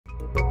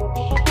Welcome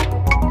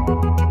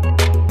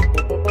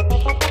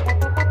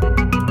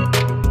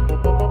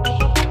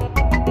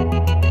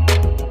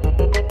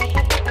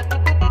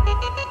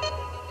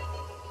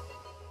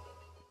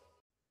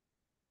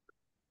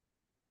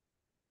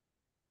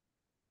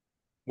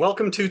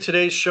to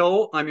today's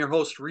show. I'm your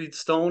host, Reed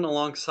Stone.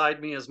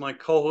 Alongside me is my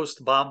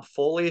co-host, Bob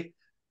Foley.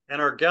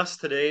 And our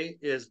guest today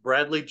is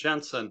Bradly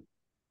Jenson.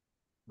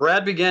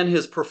 Brad began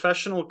his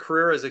professional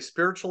career as a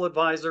spiritual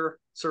advisor,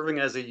 serving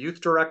as a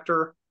youth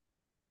director,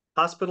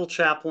 hospital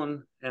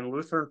chaplain, and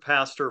Lutheran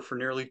pastor for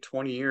nearly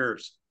 20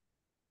 years.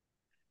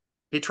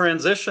 He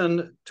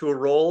transitioned to a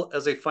role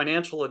as a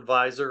financial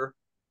advisor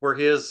where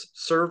he has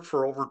served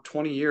for over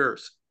 20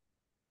 years.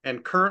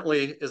 And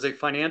currently is a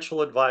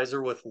financial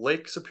advisor with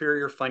Lake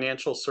Superior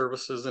Financial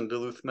Services in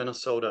Duluth,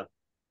 Minnesota.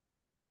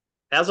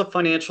 As a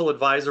financial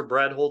advisor,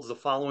 Brad holds the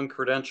following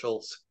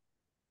credentials.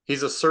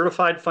 He's a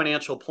certified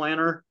financial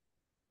planner,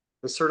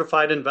 a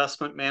certified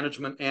investment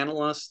management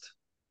analyst,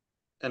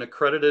 an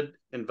accredited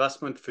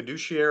investment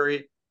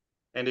fiduciary,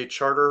 and a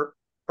chartered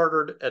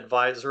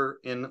advisor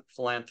in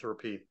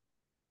philanthropy.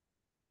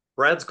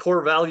 Brad's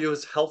core value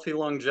is healthy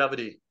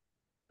longevity.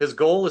 His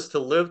goal is to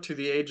live to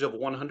the age of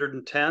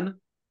 110.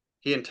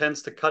 He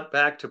intends to cut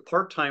back to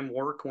part-time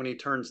work when he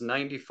turns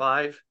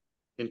 95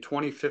 in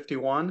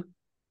 2051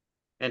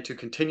 and to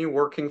continue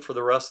working for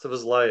the rest of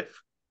his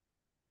life.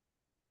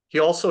 He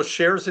also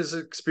shares his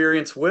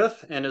experience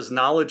with and his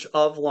knowledge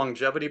of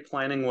longevity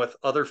planning with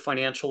other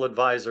financial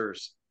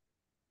advisors.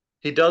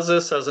 He does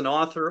this as an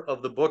author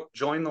of the book,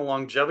 Join the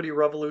Longevity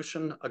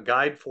Revolution, a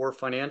guide for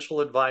financial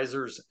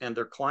advisors and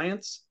their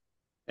clients,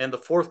 and the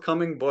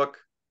forthcoming book,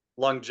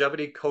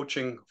 Longevity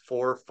Coaching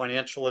for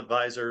Financial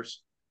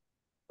Advisors.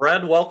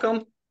 Brad,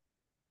 welcome.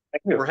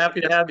 Thank you. We're happy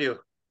to have you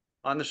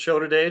on the show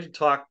today to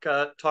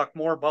talk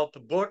more about the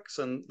books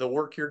and the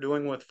work you're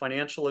doing with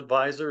financial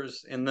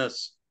advisors in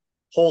this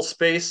whole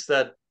space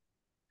that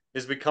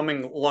is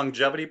becoming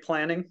longevity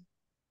planning.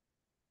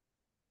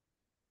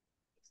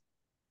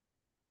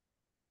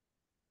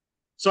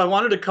 So I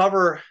wanted to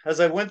cover,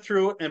 as I went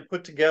through and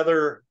put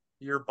together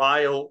your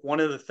bio, one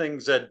of the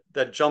things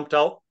that jumped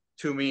out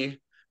to me,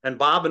 and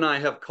Bob and I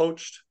have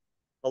coached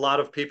a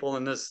lot of people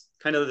in this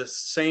kind of the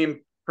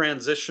same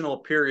transitional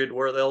period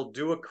where they'll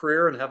do a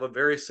career and have a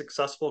very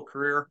successful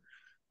career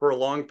for a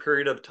long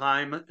period of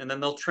time, and then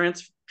they'll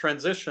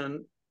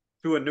transition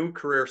to a new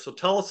career. So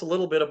tell us a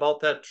little bit about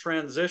that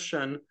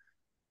transition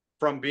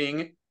from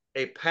being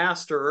a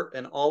pastor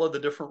and all of the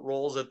different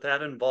roles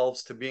that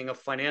involves to being a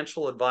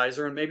financial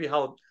advisor, and maybe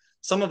how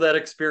some of that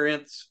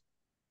experience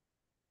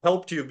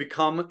helped you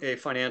become a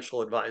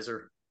financial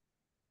advisor.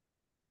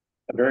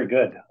 Very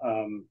good.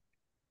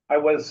 I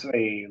was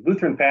a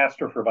Lutheran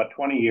pastor for about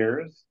 20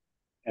 years.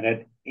 And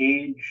at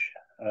age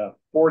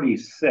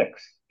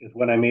 46 is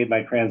when I made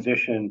my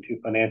transition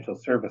to financial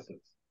services.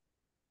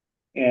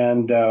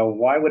 And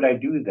why would I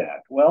do that?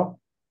 Well,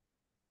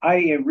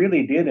 I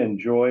really did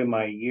enjoy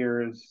my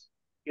years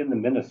in the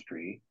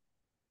ministry.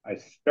 I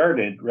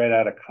started right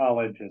out of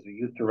college as a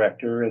youth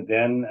director.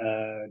 Then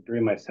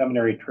during my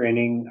seminary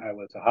training, I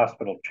was a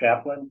hospital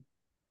chaplain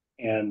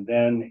and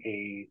then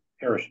a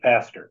parish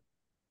pastor.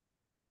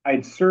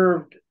 I'd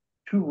served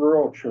 2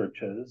 rural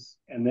churches,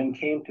 and then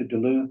came to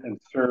Duluth and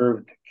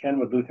served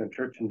Kenwood Lutheran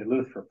Church in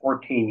Duluth for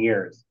 14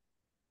 years.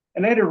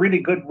 And I had a really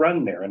good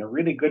run there and a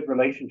really good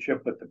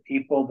relationship with the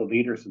people, the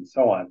leaders, and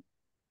so on.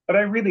 But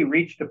I really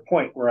reached a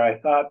point where I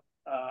thought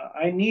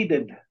I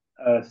needed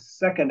a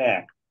second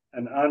act,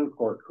 an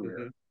encore career.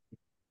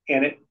 Mm-hmm.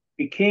 And it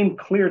became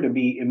clear to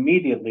me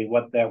immediately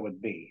what that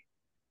would be.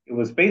 It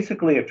was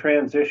basically a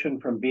transition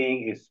from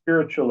being a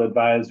spiritual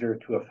advisor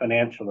to a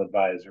financial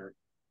advisor.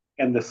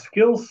 And the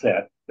skill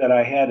set that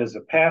I had as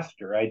a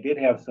pastor, I did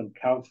have some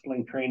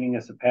counseling training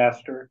as a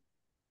pastor.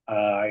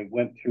 I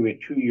went through a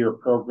 2-year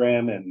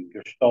program in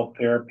Gestalt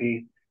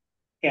therapy.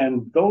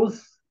 And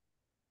those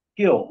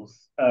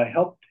skills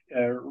helped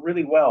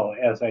really well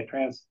as I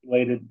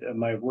translated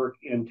my work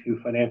into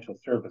financial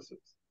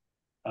services.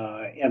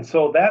 And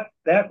so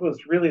that was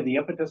really the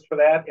impetus for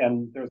that.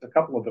 And there's a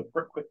couple of the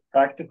quick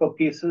practical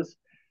pieces.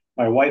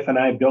 My wife and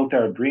I built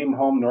our dream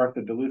home north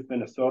of Duluth,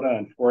 Minnesota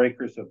on 4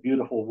 acres of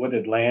beautiful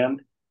wooded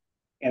land.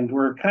 And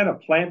we're kind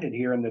of planted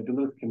here in the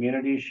Duluth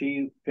community.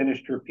 She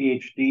finished her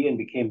PhD and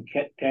became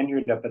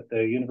tenured up at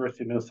the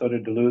University of Minnesota,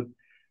 Duluth.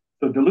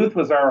 So Duluth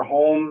was our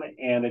home,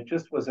 and it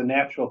just was a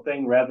natural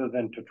thing rather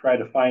than to try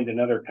to find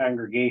another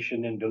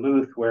congregation in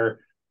Duluth where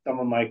some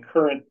of my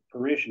current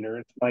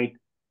parishioners might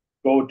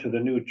go to the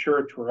new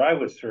church where I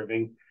was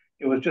serving.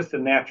 It was just a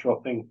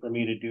natural thing for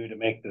me to do to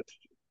make this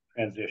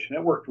transition.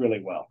 It worked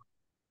really well.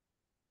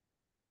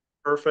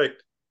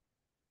 Perfect.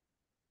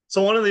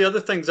 So one of the other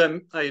things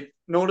I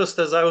noticed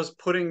as I was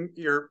putting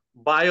your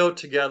bio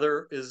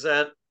together is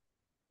that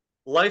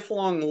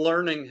lifelong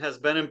learning has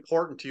been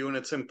important to you, and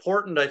it's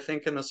important, I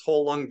think, in this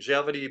whole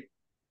longevity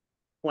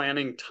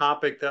planning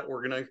topic that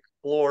we're going to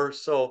explore.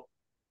 So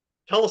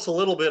tell us a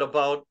little bit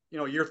about,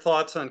 your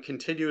thoughts on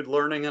continued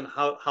learning and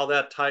how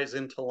that ties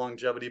into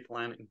longevity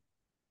planning.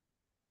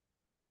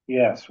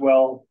 Yes,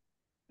 well,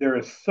 there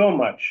is so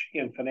much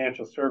in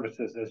financial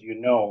services, as you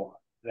know,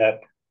 that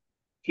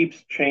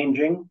keeps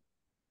changing.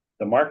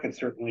 The markets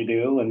certainly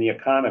do, and the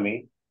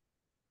economy,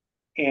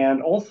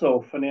 and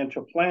also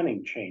financial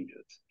planning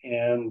changes.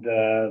 And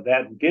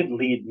that did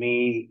lead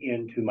me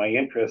into my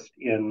interest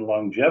in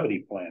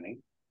longevity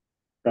planning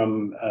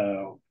from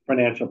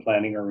financial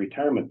planning or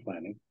retirement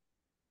planning.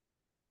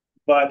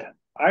 But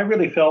I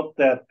really felt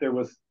that there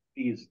was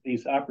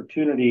these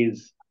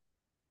opportunities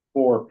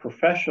for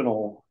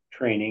professional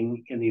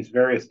training in these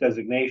various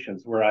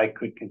designations where I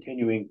could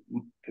continue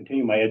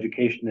my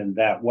education in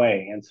that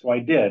way. And so I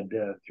did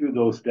through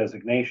those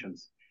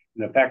designations.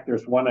 And in fact,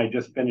 there's one I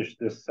just finished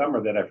this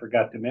summer that I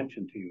forgot to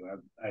mention to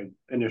you. I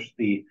finished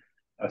the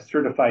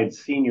Certified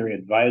Senior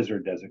Advisor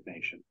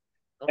designation.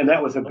 Okay. And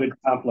that was a good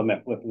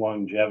complement with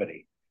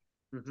longevity.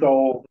 Mm-hmm.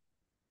 So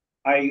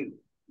I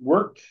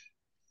worked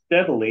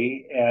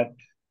steadily at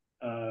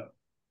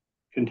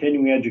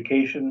continuing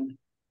education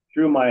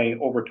through my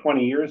over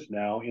 20 years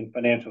now in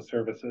financial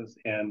services,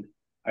 and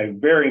I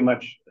very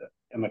much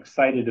am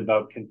excited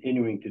about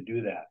continuing to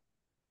do that.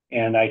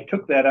 And I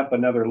took that up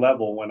another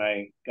level when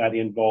I got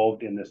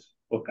involved in this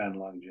book on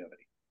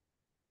longevity.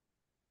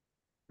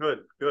 Good,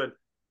 good.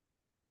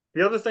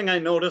 The other thing I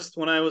noticed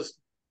when I was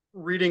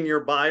reading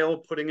your bio,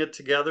 putting it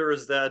together,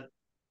 is that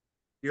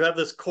you have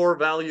this core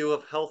value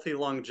of healthy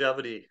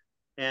longevity,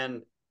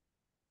 and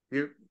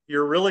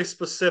you're really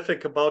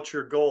specific about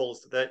your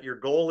goals, that your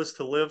goal is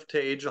to live to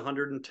age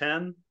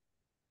 110.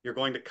 You're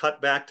going to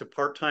cut back to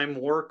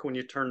part-time work when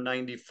you turn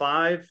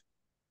 95.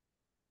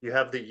 You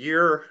have the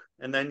year,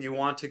 and then you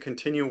want to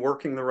continue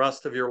working the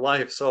rest of your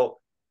life. So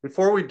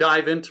before we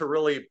dive into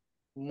really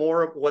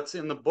more of what's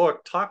in the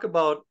book, talk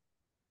about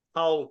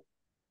how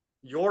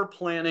you're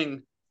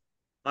planning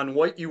on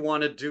what you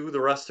want to do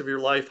the rest of your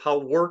life, how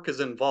work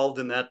is involved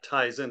in that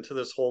ties into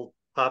this whole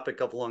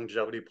topic of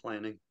longevity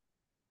planning.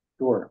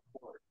 Sure.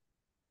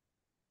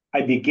 I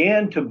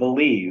began to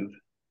believe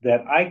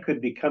that I could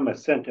become a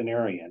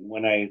centenarian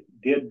when I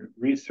did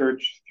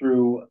research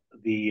through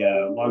the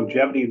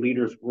Longevity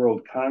Leaders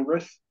World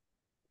Congress.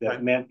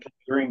 That meant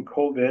during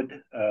COVID,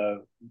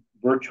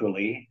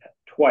 virtually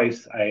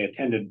twice, I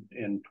attended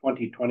in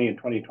 2020 and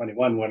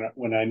 2021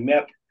 when I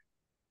met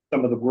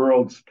some of the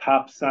world's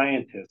top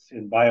scientists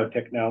in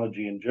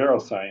biotechnology and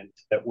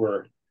geroscience that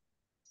were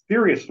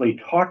seriously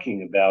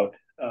talking about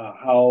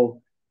how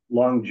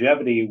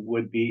longevity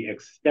would be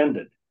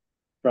extended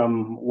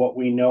from what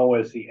we know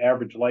as the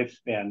average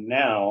lifespan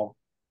now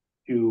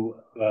to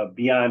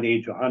beyond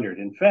age 100.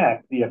 In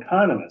fact, The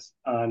Economist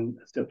on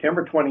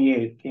September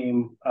 28th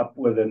came up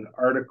with an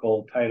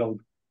article titled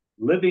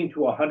 "Living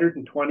to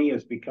 120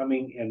 is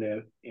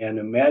Becoming an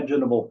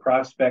Imaginable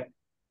Prospect.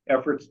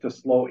 Efforts to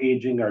Slow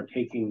Aging Are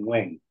Taking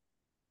Wing."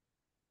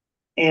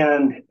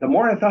 And the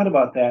more I thought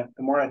about that,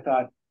 the more I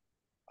thought,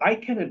 I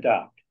can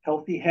adopt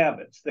healthy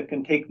habits that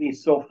can take me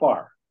so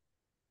far.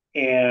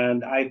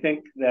 And I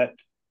think that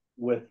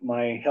with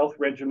my health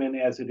regimen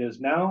as it is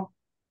now,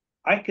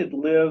 I could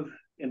live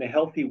in a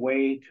healthy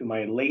way to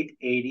my late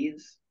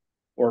 80s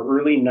or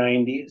early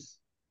 90s.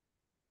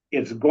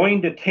 It's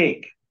going to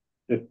take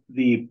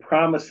the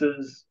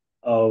promises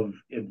of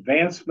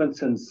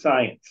advancements in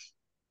science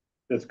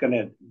that's going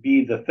to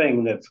be the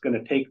thing that's going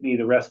to take me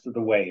the rest of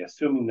the way,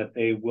 assuming that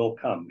they will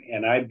come.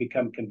 And I've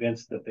become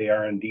convinced that they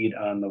are indeed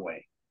on the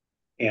way.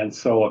 And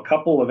so a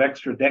couple of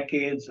extra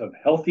decades of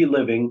healthy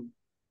living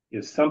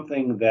is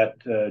something that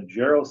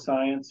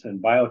geroscience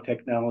and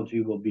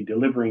biotechnology will be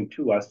delivering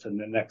to us in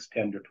the next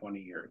 10 to 20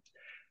 years.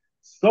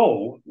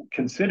 So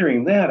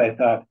considering that, I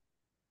thought,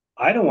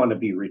 I don't want to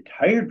be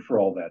retired for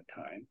all that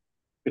time.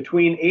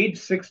 Between age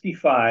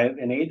 65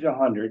 and age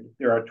 100,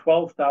 there are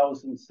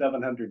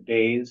 12,700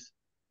 days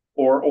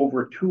or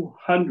over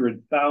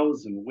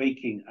 200,000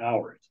 waking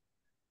hours.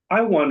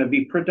 I want to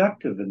be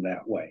productive in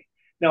that way.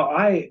 Now,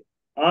 I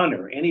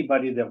honor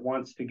anybody that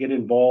wants to get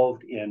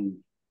involved in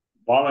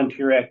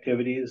volunteer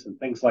activities and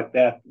things like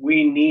that.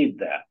 We need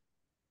that.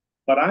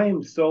 But I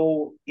am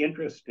so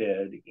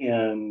interested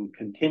in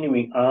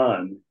continuing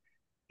on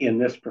in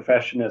this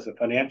profession as a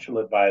financial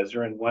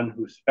advisor and one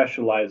who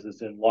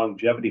specializes in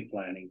longevity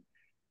planning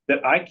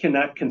that I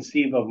cannot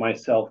conceive of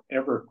myself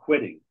ever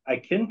quitting. I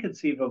can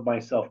conceive of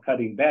myself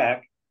cutting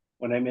back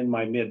when I'm in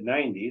my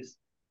mid-90s.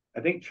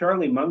 I think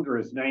Charlie Munger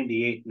is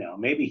 98 now.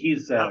 Maybe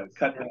he's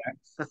cut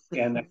back,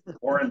 and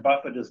Warren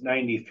Buffett is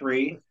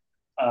 93.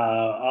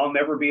 I'll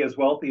never be as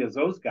wealthy as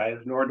those guys,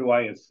 nor do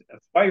I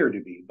aspire to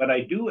be. But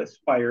I do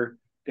aspire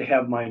to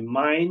have my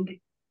mind,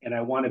 and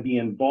I want to be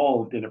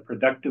involved in a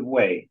productive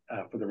way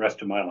for the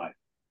rest of my life.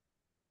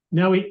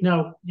 Now,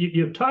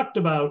 you've talked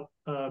about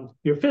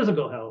your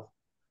physical health.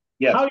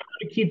 Yes. How are you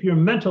going to keep your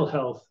mental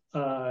health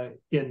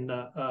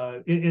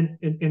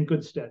in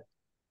good stead?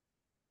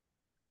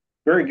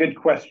 Very good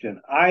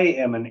question. I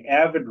am an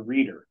avid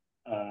reader.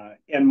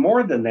 And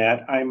more than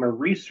that, I'm a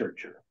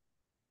researcher.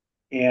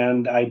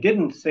 And I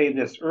didn't say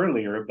this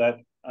earlier, but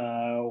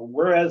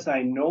whereas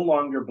I no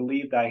longer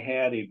believed I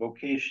had a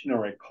vocation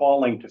or a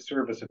calling to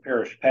serve as a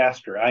parish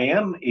pastor, I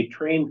am a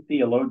trained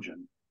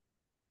theologian.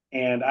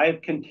 And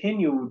I've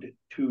continued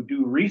to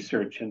do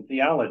research in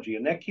theology,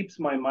 and that keeps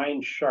my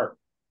mind sharp.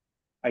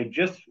 I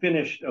just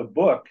finished a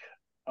book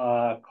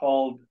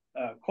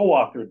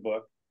co-authored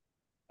book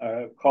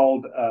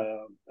called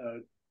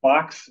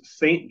Bach's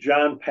St.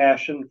 John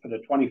Passion for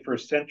the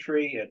 21st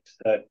Century. It's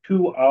a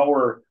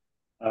 2-hour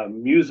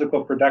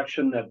musical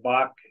production that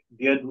Bach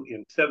did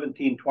in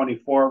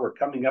 1724. We're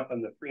coming up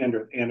on the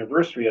 300th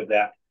anniversary of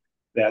that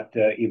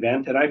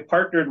event. And I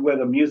partnered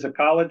with a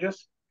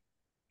musicologist,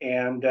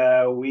 and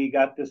we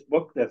got this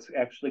book that's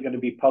actually going to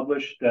be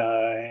published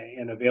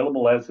and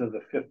available as of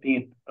the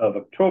 15th of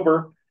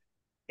October.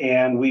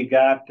 And we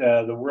got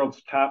the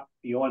world's top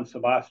Johann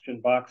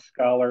Sebastian Bach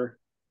scholar,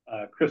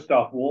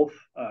 Christoph Wolff,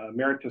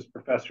 emeritus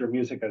professor of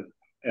music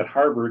at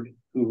Harvard,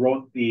 who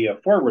wrote the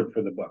foreword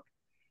for the book.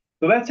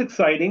 So that's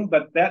exciting,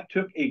 but that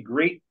took a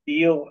great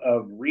deal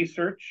of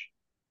research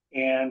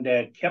and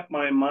kept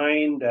my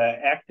mind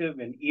active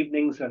in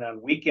evenings and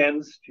on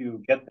weekends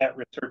to get that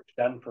research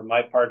done for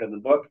my part of the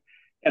book.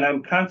 And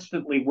I'm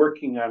constantly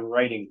working on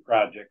writing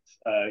projects,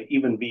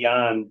 even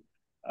beyond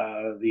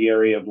the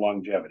area of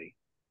longevity.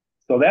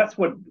 So that's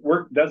what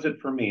work does it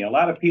for me. A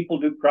lot of people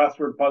do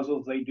crossword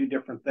puzzles. They do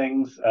different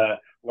things,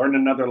 learn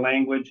another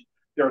language.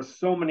 There are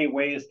so many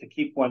ways to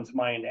keep one's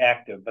mind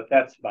active, but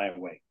that's my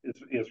way,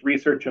 is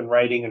research and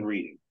writing and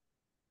reading.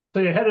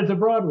 So you're headed to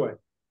Broadway?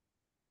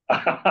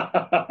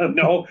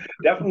 No,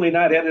 definitely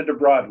not headed to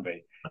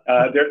Broadway.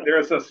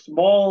 There's a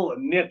small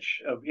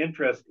niche of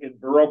interest in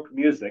Baroque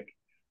music,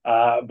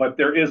 but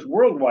there is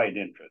worldwide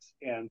interest.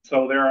 And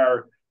so there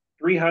are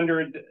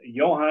 300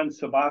 Johann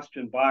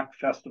Sebastian Bach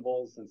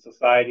festivals and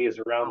societies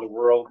around the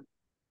world.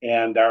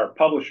 And our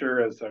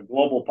publisher is a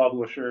global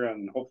publisher,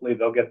 and hopefully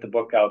they'll get the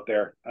book out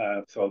there.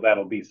 So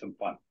that'll be some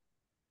fun.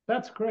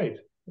 That's great.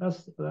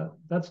 That's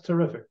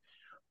terrific.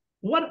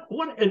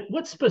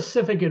 What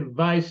specific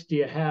advice do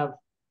you have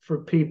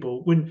for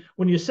people when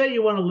you say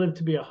you want to live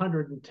to be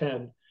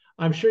 110?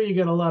 I'm sure you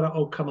get a lot of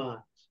 "oh, come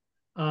on."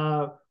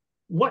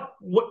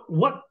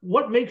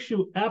 What makes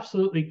you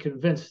absolutely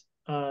convinced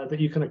that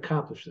you can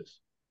accomplish this?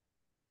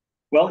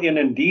 Well, and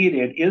indeed,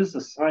 it is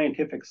the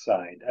scientific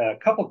side. A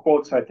couple of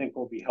quotes I think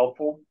will be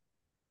helpful.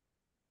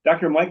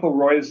 Dr. Michael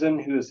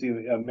Roizen, who is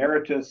the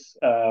emeritus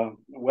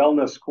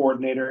wellness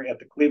coordinator at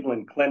the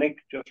Cleveland Clinic,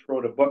 just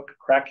wrote a book,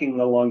 Cracking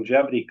the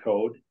Longevity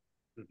Code.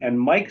 And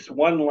Mike's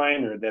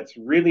one-liner that's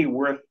really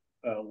worth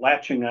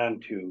latching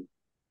onto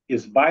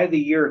is, by the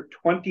year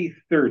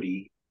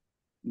 2030,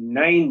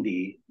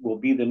 90 will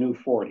be the new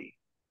 40.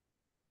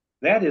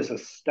 That is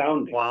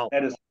astounding. Wow.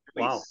 That is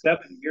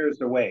 7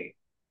 years away.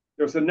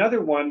 There's another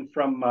one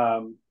from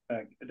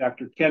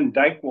Dr. Ken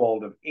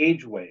Dykewald of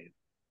AgeWave.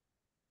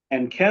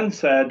 And Ken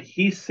said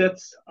he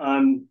sits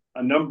on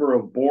a number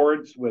of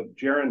boards with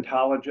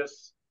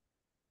gerontologists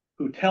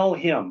who tell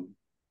him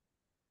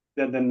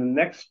that in the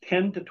next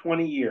 10 to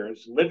 20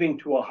 years, living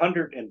to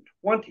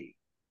 120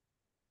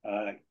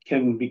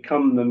 can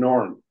become the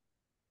norm.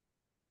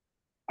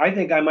 I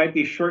think I might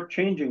be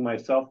shortchanging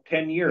myself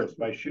 10 years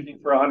by shooting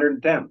for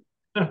 110.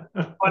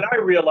 But I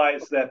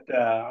realized that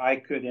I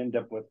could end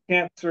up with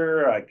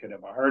cancer, I could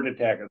have a heart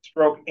attack, a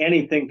stroke,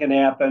 anything can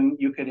happen.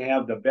 You could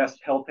have the best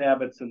health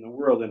habits in the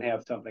world and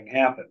have something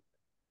happen.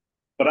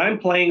 But I'm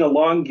playing a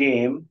long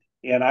game,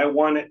 and I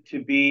want it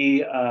to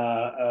be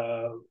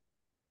a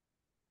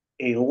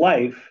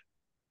life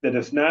that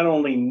is not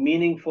only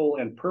meaningful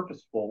and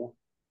purposeful,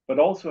 but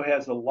also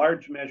has a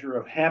large measure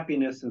of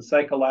happiness and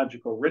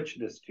psychological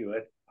richness to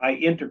it. I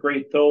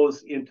integrate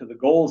those into the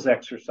goals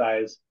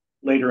exercise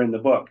later in the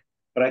book.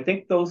 But I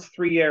think those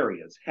three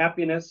areas,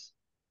 happiness,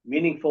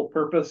 meaningful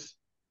purpose,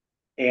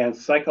 and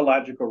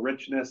psychological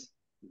richness,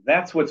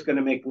 that's what's going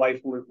to make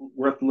life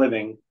worth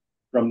living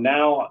from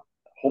now,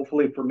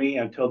 hopefully for me,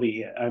 until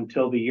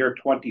the year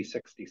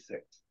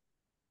 2066.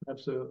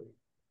 Absolutely.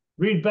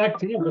 Read back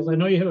to you, because I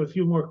know you have a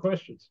few more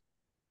questions.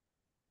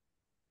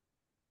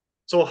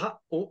 So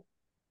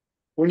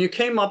when you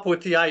came up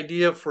with the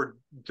idea for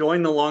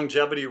Join the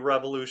Longevity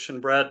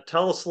Revolution, Brad,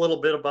 tell us a little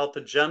bit about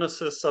the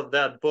genesis of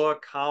that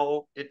book,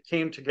 how it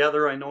came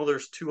together. I know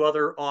there's two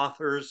other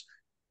authors.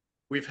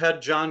 We've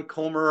had John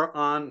Comer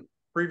on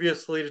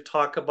previously to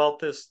talk about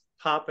this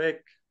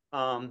topic.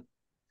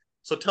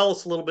 So tell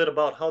us a little bit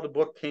about how the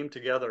book came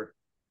together.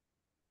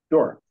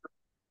 Sure.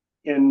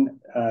 In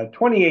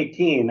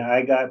 2018,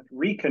 I got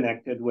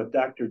reconnected with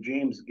Dr.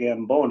 James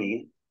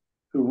Gamboni,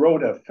 who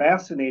wrote a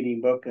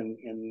fascinating book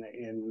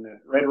in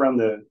right around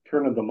the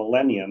turn of the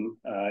millennium,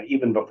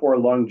 even before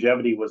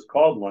longevity was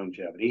called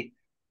longevity.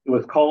 It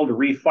was called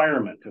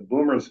Refirement, A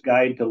Boomer's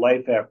Guide to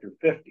Life After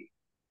 50.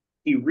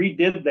 He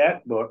redid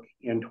that book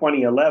in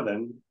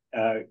 2011,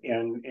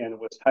 and it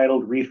was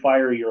titled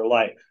Refire Your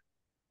Life.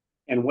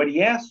 And what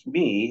he asked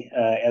me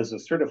as a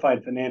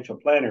certified financial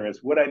planner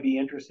is, would I be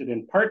interested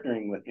in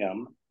partnering with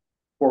him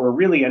for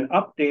really an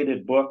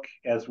updated book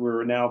as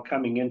we're now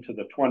coming into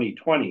the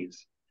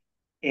 2020s?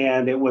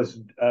 And it was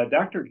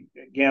Dr.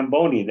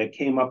 Gamboni that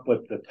came up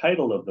with the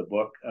title of the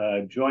book,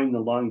 Join the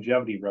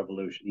Longevity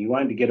Revolution. He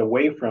wanted to get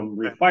away from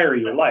Refire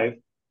Your Life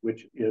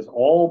which is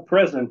all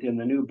present in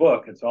the new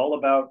book. It's all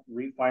about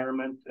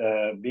refirement,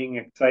 being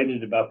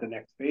excited about the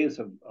next phase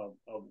of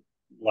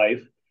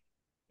life.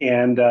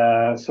 And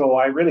so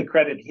I really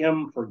credit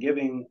him for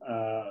giving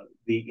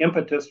the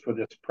impetus for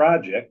this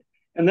project.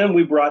 And then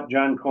we brought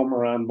John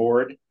Comer on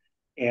board,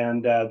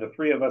 and the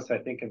three of us, I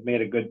think, have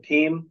made a good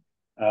team.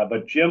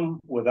 But Jim,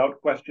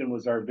 without question,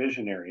 was our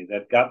visionary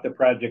that got the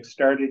project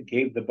started,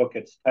 gave the book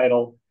its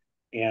title,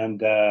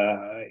 and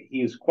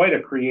he's quite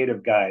a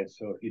creative guy.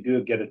 So if you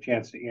do get a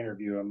chance to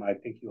interview him, I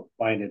think you'll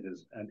find it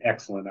as an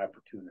excellent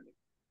opportunity.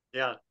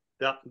 Yeah,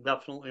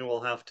 definitely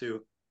we'll have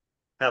to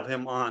have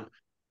him on.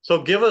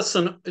 So give us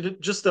an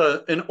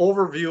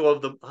overview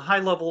of the high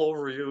level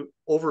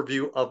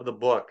overview of the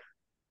book.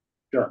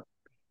 Sure.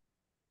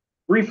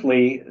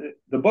 Briefly,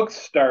 the book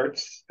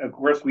starts, of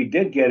course, we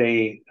did get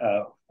a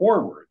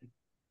foreword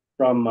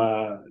from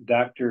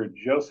Dr.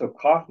 Joseph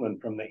Coughlin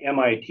from the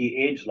MIT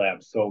Age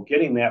Lab. So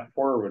getting that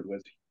foreword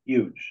was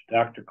huge.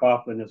 Dr.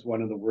 Coughlin is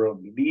one of the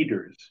world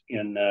leaders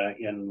in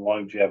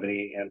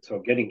longevity. And so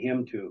getting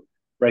him to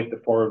write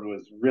the foreword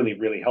was really,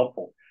 really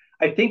helpful.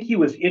 I think he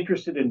was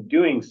interested in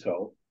doing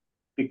so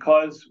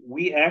because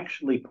we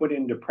actually put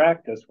into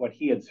practice what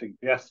he had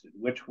suggested,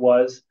 which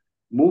was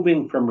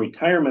moving from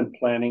retirement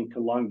planning to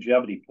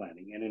longevity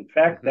planning. And in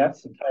fact,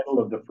 that's the title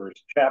of the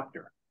first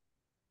chapter.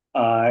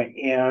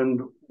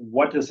 And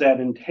what does that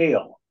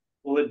entail?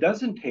 Well, it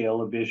does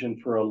entail a vision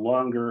for a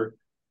longer,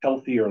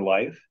 healthier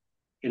life.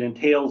 It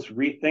entails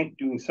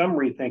doing some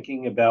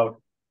rethinking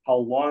about how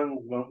long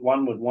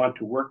one would want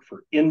to work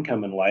for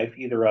income in life,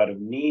 either out of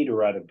need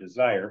or out of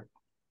desire.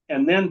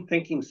 And then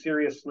thinking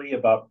seriously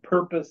about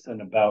purpose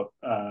and about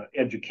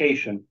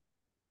education.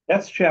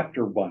 That's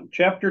chapter 1.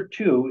 Chapter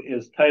 2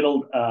 is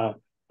titled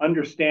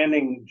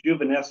Understanding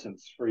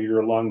Juvenescence for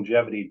Your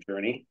Longevity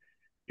Journey.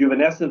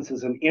 Juvenescence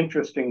is an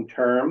interesting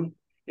term.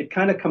 It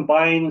kind of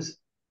combines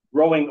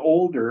growing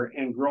older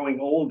and growing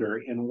older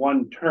in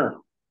one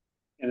term.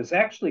 And it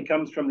actually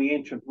comes from the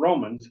ancient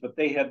Romans, but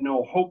they had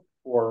no hope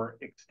for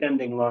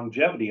extending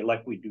longevity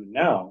like we do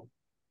now.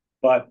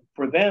 But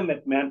for them,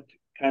 it meant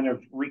kind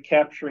of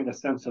recapturing a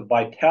sense of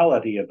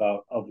vitality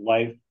of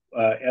life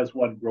as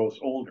one grows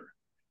older.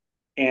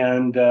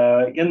 And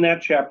in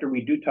that chapter,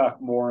 we do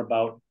talk more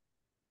about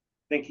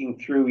thinking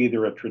through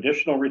either a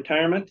traditional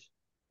retirement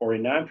or a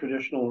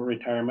non-traditional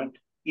retirement.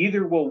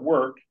 Either will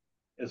work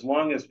as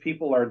long as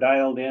people are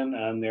dialed in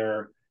on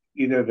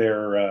either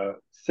their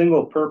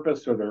single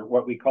purpose or their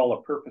what we call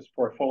a purpose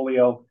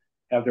portfolio,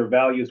 have their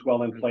values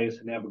well in place,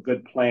 and have a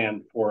good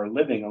plan for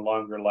living a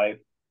longer life.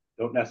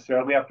 Don't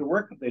necessarily have to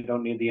work if they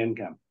don't need the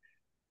income.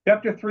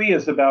 Chapter 3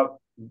 is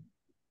about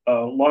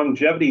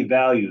longevity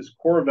values,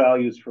 core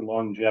values for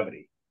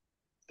longevity.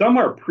 Some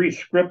are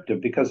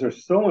prescriptive because they're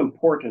so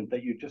important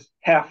that you just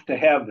have to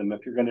have them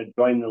if you're going to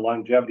join the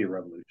longevity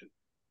revolution.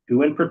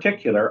 2 in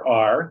particular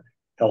are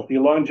healthy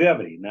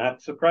longevity.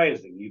 Not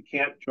surprising. You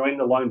can't join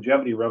the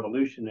longevity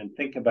revolution and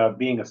think about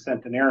being a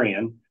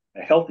centenarian,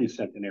 a healthy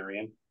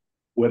centenarian,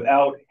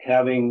 without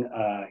having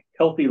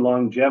healthy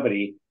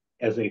longevity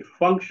as a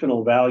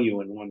functional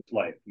value in one's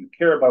life. You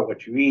care about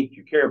what you eat,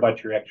 you care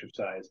about your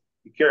exercise,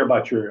 you care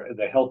about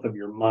the health of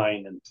your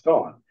mind, and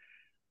so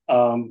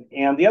on.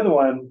 And the other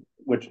one,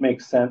 which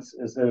makes sense,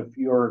 is that if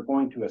you're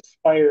going to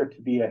aspire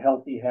to be a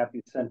healthy,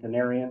 happy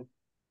centenarian,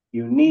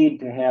 you need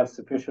to have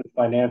sufficient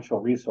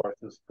financial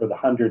resources for the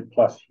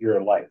 100+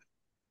 year life.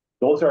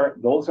 Those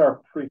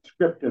are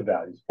prescriptive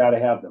values. Got to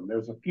have them.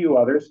 There's a few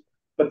others,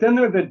 but then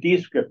there are the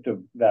descriptive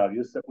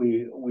values that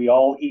we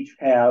all each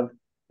have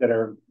that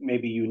are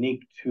maybe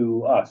unique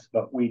to us.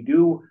 But we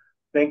do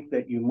think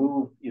that you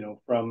move,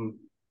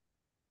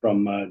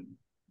 from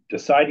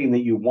deciding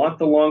that you want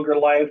the longer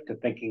life to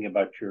thinking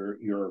about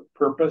your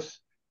purpose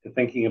to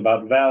thinking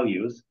about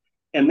values.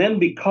 And then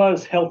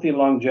because healthy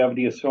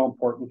longevity is so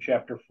important,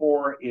 chapter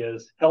 4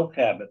 is health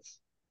habits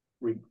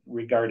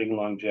regarding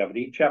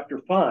longevity. Chapter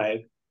 5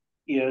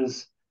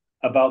 is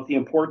about the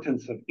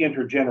importance of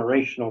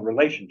intergenerational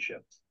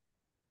relationships.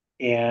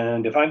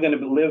 And if I'm going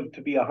to live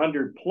to be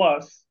 100+,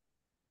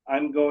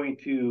 I'm going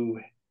to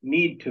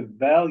need to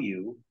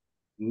value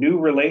new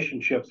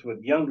relationships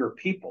with younger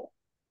people.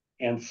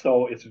 And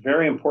so it's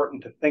very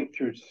important to think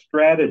through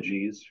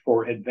strategies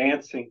for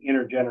advancing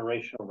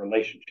intergenerational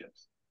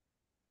relationships.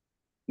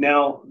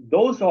 Now,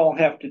 those all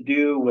have to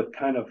do with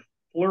kind of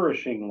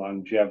flourishing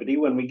longevity.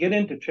 When we get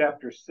into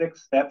chapter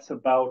 6, that's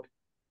about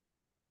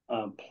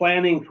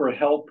planning for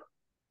help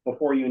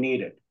before you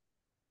need it.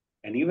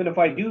 And even if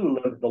I do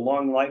live the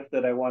long life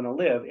that I want to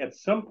live, at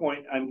some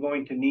point I'm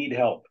going to need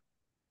help.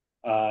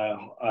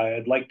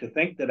 I'd like to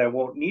think that I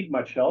won't need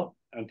much help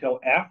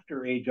until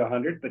after age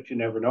 100, but you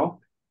never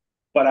know.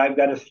 But I've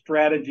got a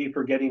strategy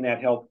for getting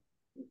that help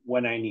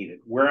when I need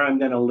it, where I'm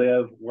going to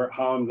live,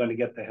 how I'm going to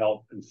get the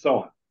help, and so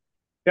on.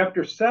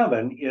 Chapter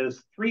 7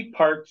 is 3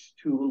 parts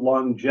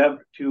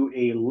to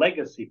a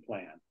legacy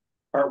plan.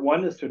 Part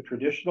 1 is the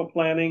traditional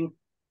planning,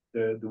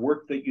 the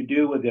work that you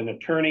do with an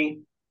attorney,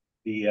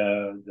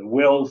 the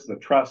wills, the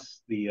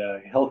trusts,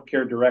 the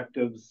healthcare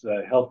directives,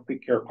 health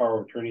care power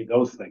of attorney,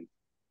 those things.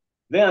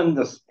 Then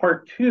this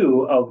part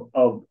two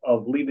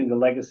of leaving a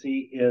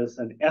legacy is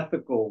an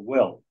ethical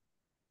will.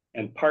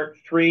 And part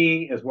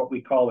three is what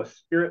we call a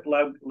spirit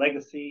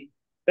legacy.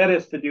 That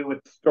is to do with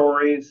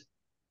stories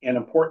and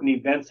important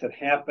events that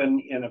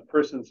happen in a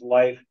person's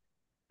life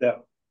that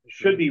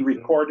should be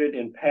recorded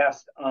and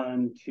passed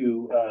on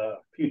to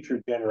future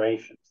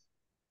generations.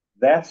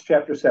 That's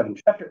chapter 7.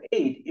 Chapter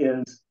 8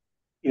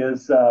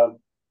 is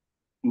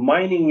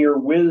mining your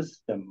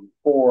wisdom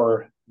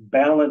for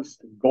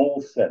balanced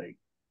goal setting.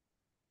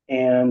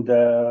 And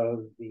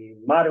the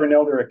Modern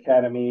Elder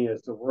Academy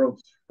is the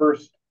world's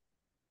first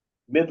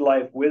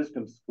midlife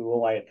wisdom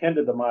school. I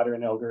attended the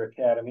Modern Elder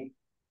Academy.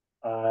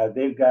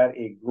 They've got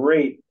a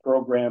great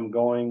program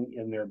going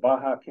in their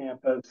Baja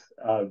campus,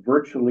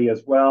 virtually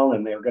as well,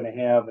 and they're going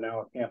to have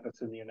now a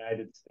campus in the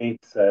United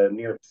States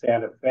near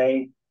Santa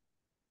Fe.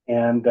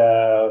 And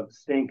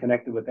staying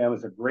connected with them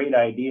is a great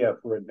idea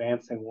for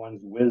advancing one's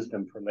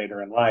wisdom for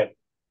later in life.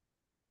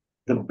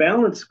 The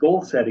balanced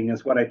goal setting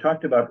is what I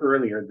talked about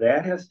earlier.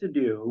 That has to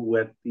do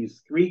with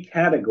these three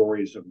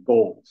categories of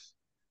goals.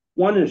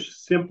 One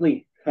is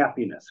simply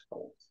happiness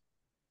goals.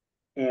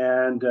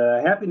 And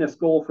happiness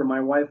goal for my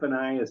wife and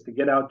I is to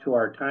get out to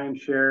our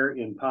timeshare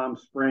in Palm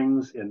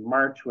Springs in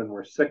March when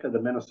we're sick of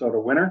the Minnesota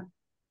winter.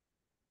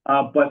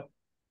 But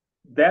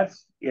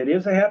it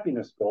is a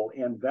happiness goal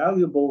and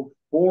valuable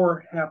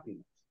for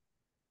happiness.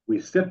 We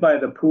sit by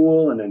the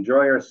pool and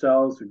enjoy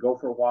ourselves. We go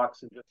for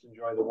walks and just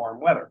enjoy the warm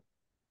weather.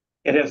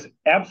 It has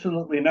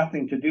absolutely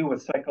nothing to do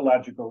with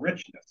psychological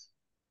richness.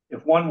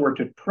 If one were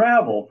to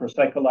travel for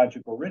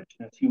psychological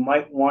richness, you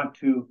might want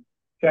to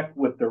check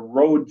with the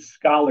Rhodes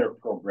Scholar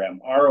Program,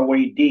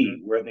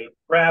 ROAD, where they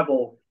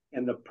travel,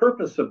 and the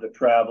purpose of the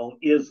travel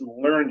is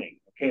learning.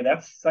 Okay,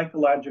 that's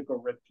psychological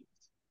richness.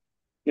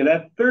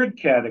 That third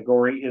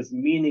category is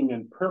meaning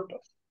and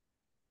purpose.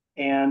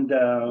 And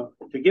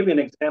to give you an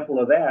example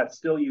of that,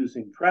 still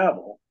using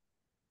travel,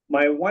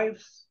 my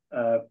wife's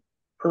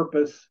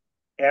purpose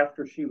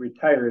after she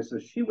retires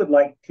is she would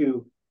like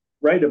to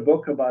write a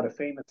book about a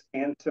famous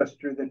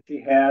ancestor that she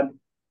had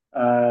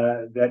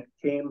that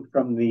came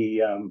from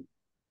the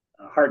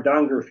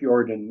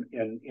Hardangerfjord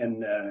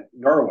in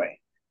Norway.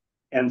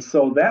 And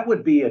so that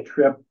would be a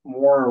trip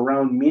more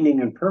around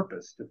meaning and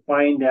purpose, to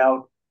find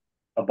out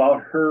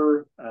about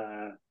her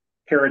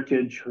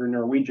heritage, her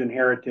Norwegian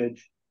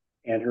heritage,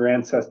 and her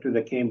ancestor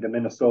that came to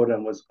Minnesota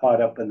and was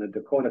caught up in the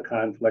Dakota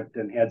conflict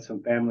and had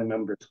some family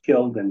members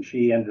killed, and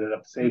she ended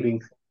up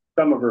saving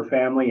some of her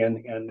family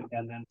and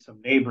then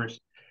some neighbors.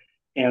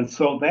 And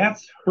so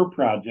that's her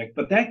project.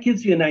 But that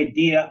gives you an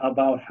idea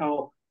about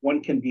how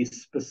one can be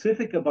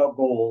specific about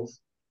goals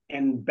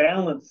and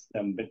balance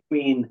them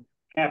between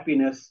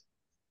happiness,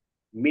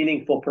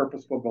 meaningful,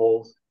 purposeful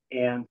goals,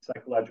 and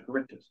psychological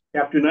riches.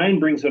 Chapter 9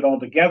 brings it all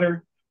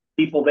together.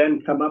 People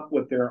then come up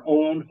with their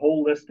own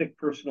holistic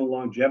personal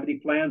longevity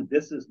plan.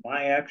 This is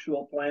my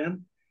actual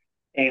plan.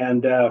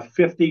 And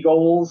 50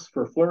 goals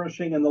for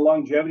flourishing in the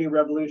longevity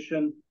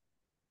revolution,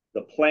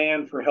 the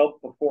plan for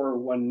help before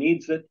one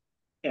needs it,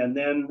 and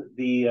then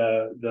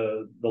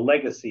the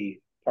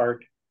legacy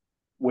part,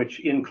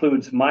 which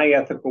includes my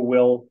ethical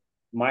will,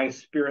 my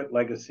spirit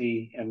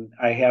legacy, and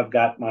I have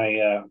got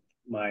my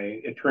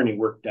attorney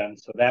work done.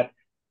 So that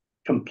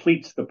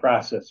completes the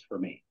process for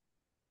me.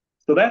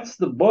 So that's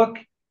the book,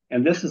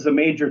 and this is a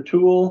major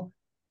tool,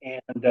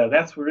 and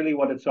that's really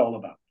what it's all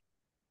about.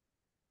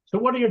 So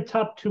what are your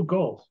top two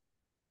goals?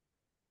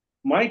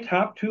 My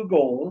top two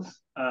goals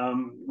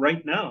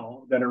right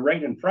now that are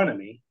right in front of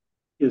me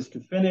is to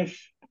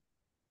finish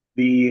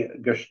the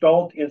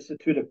Gestalt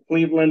Institute of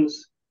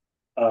Cleveland's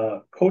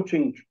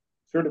coaching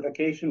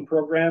certification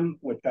program,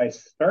 which I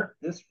start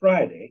this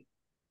Friday,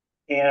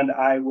 and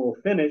I will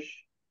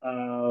finish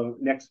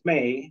next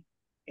May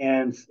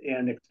and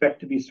expect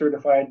to be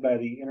certified by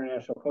the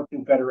International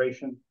Coaching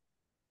Federation.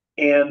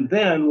 And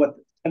then what's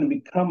going to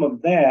become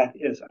of that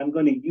is I'm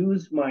going to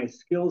use my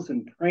skills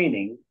and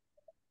training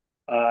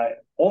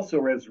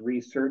also as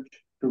research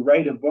to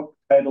write a book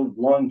titled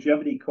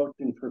Longevity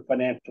Coaching for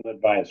Financial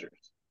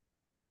Advisors.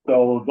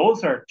 So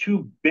those are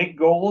two big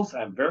goals.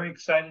 I'm very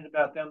excited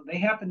about them. They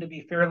happen to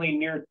be fairly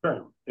near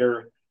term.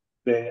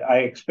 I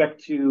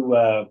expect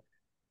to,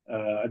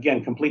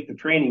 again, complete the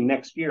training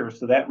next year.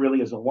 So that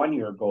really is a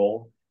 1-year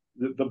goal.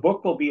 The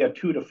book will be a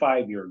 2 to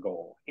 5 year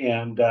goal.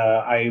 And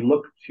I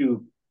look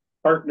to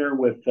partner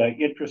with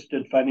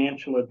interested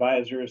financial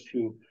advisors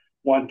who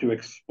want to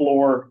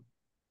explore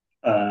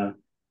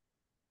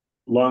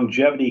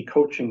longevity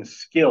coaching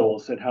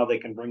skills and how they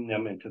can bring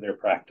them into their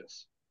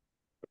practice.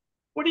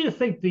 What do you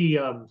think the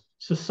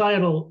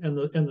societal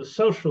and the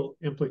social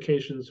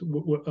implications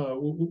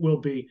will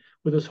be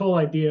with this whole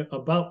idea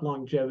about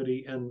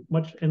longevity and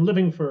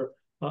living for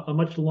a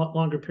much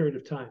longer period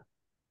of time?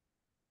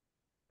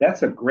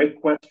 That's a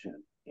great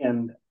question,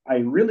 and I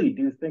really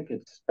do think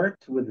it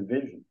starts with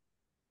vision.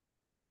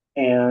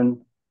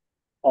 And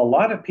a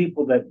lot of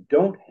people that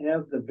don't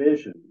have the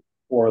vision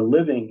for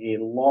living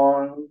a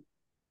long,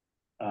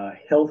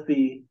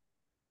 healthy,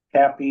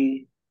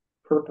 happy,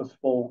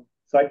 purposeful,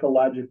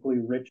 psychologically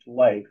rich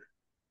life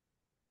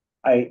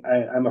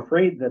I'm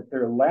afraid that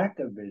their lack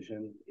of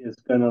vision is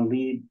going to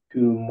lead to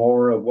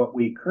more of what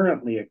we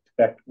currently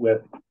expect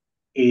with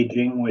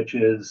aging, which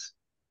is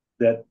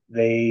that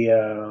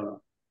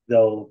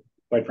they'll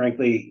quite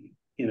frankly,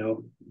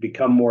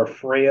 become more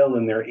frail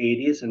in their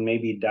 80s and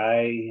maybe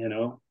die,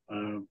 in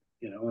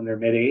their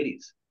mid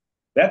 80s.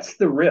 That's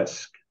the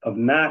risk of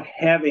not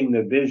having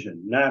the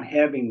vision, not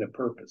having the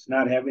purpose,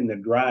 not having the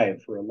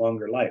drive for a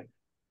longer life.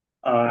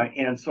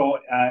 And so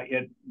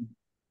I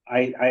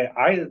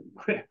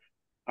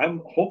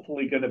I'm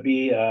hopefully going to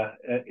be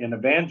an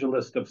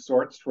evangelist of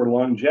sorts for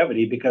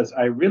longevity, because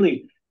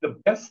the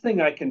best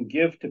thing I can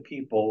give to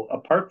people,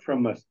 apart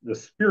from the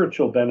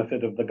spiritual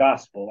benefit of the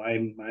gospel,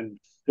 I'm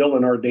still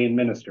an ordained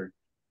minister.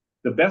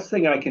 The best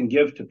thing I can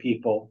give to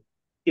people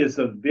is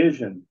a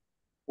vision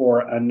for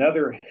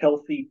another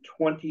healthy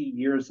 20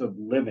 years of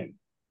living.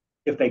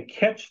 If they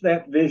catch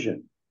that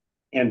vision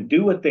and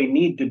do what they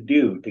need to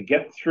do to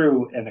get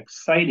through an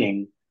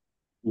exciting,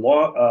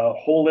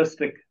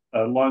 holistic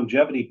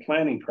longevity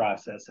planning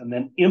process and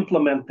then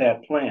implement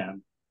that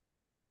plan,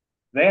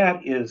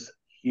 that is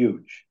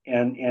huge.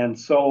 And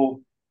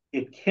so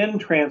it can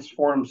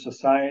transform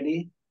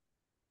society,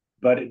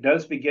 but it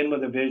does begin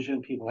with a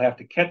vision. People have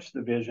to catch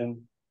the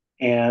vision,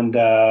 and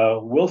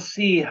we'll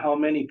see how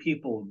many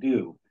people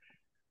do.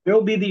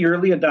 There'll be the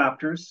early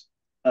adopters,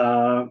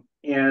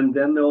 and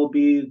then there'll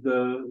be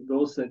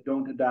those that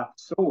don't adopt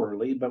so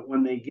early, but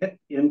when they get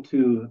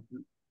into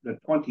the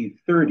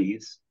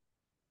 2030s,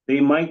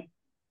 they might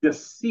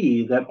just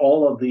see that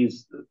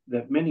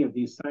many of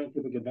these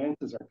scientific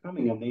advances are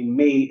coming, and they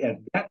may at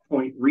that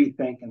point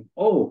rethink and,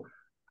 oh,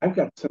 I've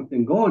got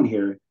something going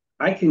here.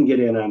 I can get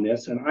in on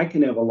this, and I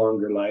can have a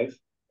longer life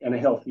and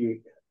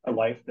a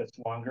life that's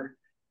longer.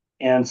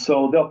 And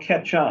so they'll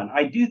catch on.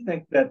 I do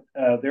think that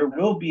there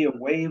will be a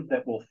wave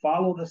that will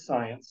follow the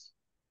science,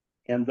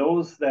 and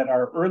those that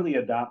are early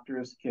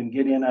adopters can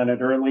get in on it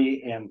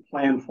early and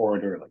plan for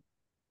it early.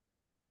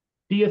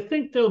 Do you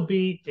think there'll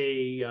be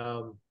a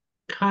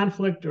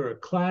conflict or a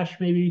clash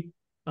maybe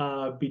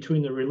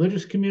between the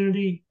religious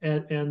community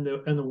and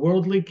the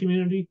worldly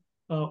community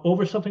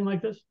over something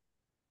like this?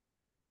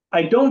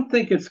 I don't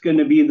think it's going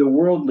to be the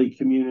worldly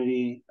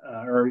community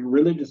or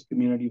religious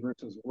community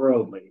versus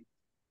worldly.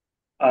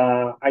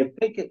 I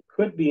think it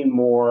could be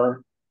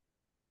more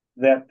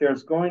that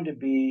there's going to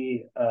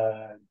be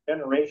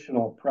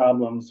generational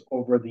problems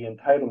over the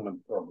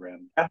entitlement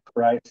program. That's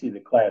where I see the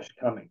clash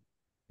coming.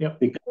 Yep.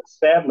 Because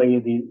sadly,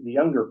 the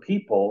younger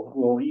people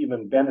will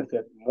even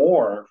benefit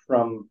more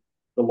from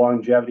the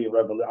longevity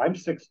revolution. I'm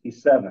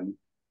 67,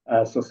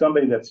 so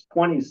somebody that's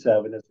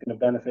 27 is going to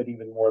benefit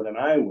even more than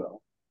I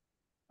will.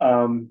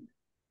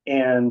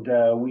 And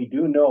we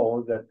do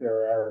know that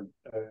there are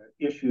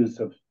issues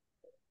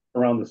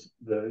around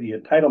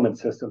the entitlement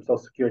system, Social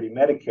Security,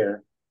 Medicare,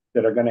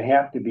 that are going to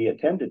have to be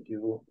attended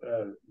to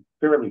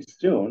fairly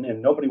soon,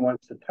 and nobody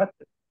wants to touch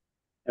it.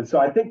 And so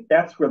I think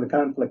that's where the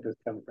conflict is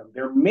coming from.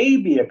 There may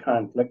be a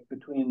conflict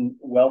between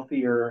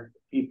wealthier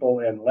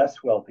people and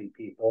less wealthy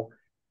people,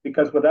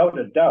 because without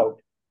a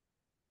doubt,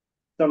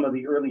 some of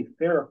the early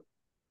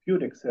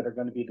therapeutics that are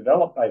going to be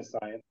developed by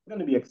science are going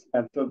to be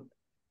expensive,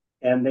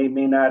 and they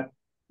may not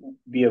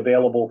be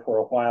available for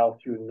a while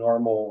through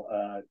normal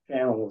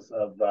channels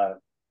of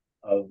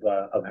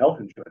health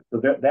insurance.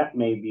 So that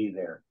may be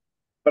there.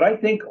 But I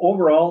think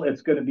overall,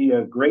 it's going to be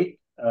a great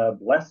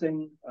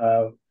blessing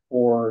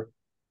for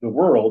the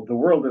world. The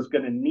world is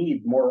going to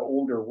need more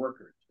older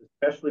workers,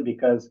 especially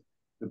because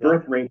the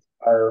birth rates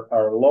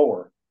are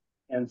lower.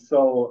 And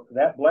so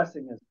that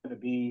blessing is going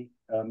to be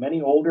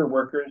many older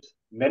workers,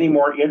 many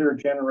more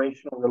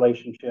intergenerational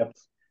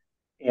relationships.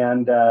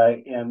 And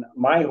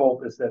my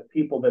hope is that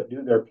people that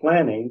do their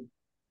planning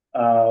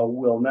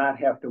will not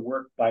have to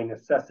work by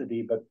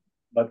necessity,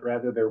 but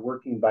rather they're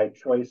working by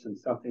choice and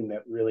something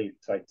that really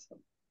excites them.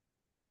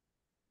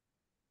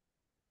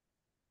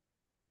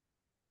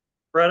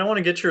 Brad, I want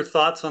to get your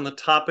thoughts on the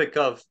topic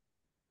of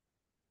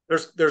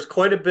there's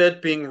quite a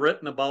bit being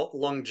written about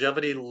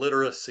longevity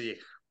literacy.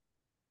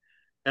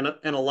 And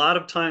a lot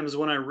of times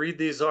when I read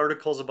these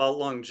articles about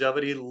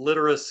longevity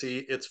literacy,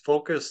 it's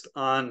focused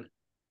on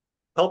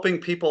helping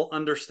people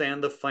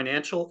understand the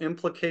financial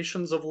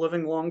implications of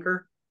living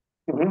longer.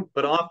 Mm-hmm.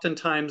 But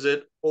oftentimes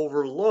it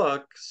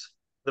overlooks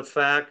the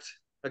fact,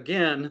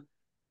 again,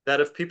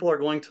 that if people are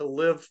going to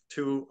live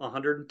to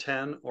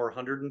 110 or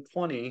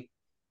 120,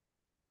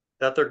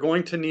 that they're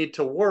going to need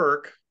to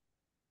work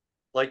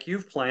like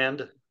you've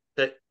planned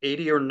to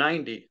 80 or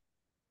 90.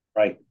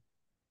 Right.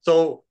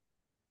 So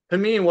to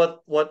me, what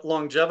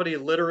longevity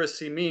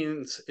literacy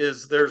means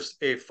is there's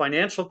a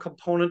financial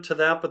component to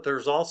that, but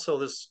there's also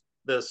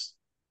this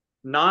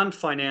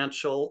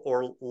non-financial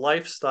or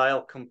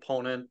lifestyle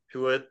component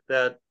to it,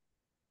 that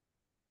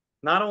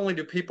not only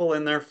do people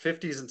in their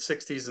 50s and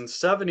 60s and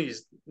 70s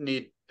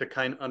need to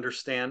kind of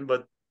understand,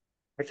 but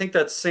I think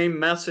that same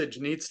message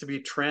needs to be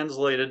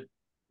translated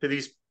to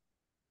these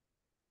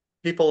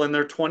people in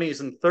their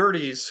 20s and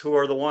 30s who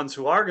are the ones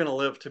who are going to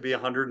live to be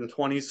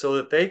 120, so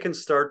that they can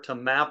start to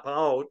map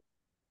out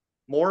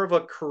more of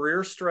a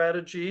career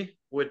strategy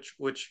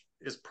which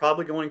is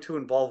probably going to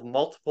involve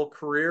multiple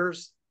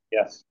careers.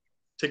 Yes.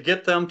 To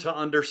get them to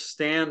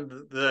understand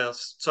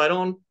this.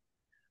 So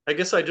I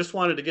guess I just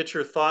wanted to get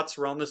your thoughts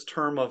around this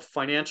term of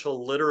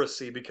financial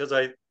literacy, because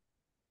I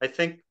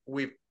think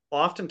we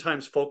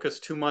oftentimes focus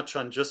too much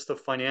on just the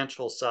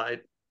financial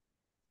side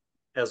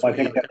as Well,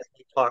 we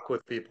talk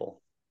with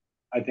people.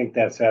 I think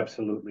that's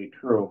absolutely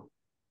true.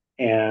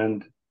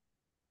 And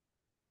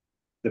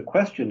the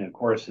question, of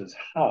course, is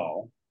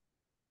how,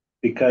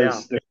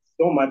 because there's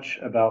so much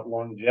about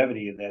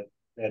longevity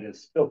that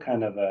is still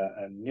kind of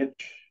a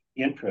niche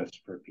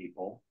interest for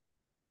people.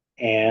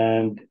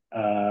 And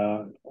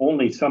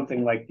only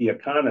something like The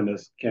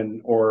Economist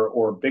can,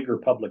 or bigger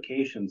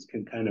publications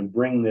can kind of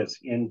bring this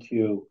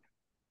into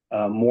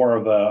more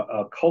of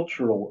a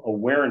cultural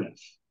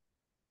awareness.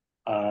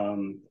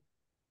 And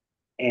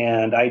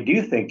I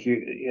do think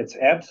it's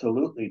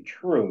absolutely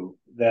true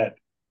that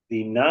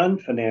the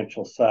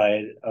non-financial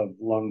side of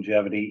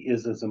longevity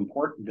is as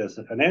important as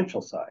the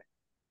financial side.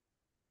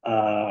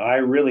 I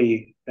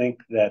really think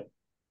that,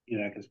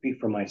 I can speak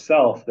for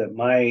myself, that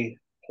my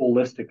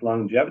holistic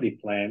longevity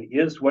plan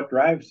is what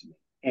drives me.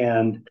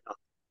 And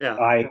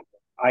I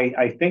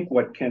think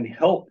what can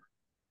help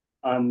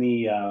on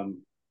the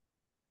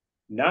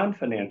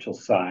non-financial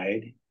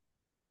side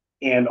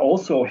and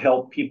also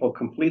help people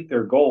complete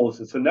their goals.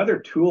 It's another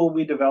tool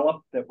we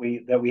developed that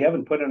we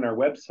haven't put on our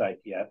website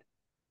yet.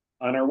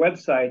 On our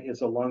website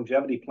is a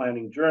longevity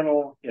planning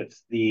journal.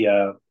 It's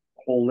the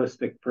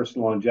holistic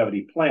personal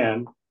longevity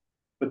plan.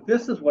 But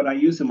this is what I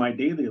use in my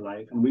daily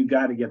life, and we've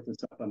got to get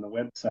this up on the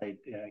website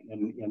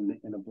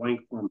in a blank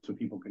form so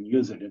people can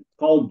use it. It's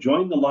called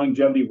Join the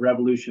Longevity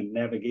Revolution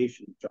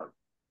Navigation Chart.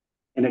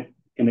 And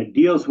it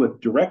deals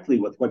directly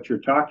with what you're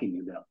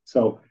talking about.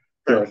 So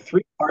there are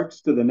 3 parts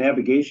to the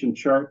navigation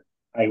chart.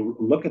 I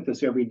look at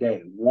this every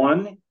day.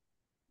 One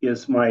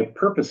is my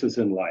purposes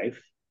in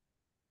life,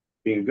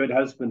 being a good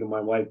husband to my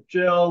wife,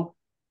 Jill,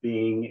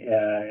 being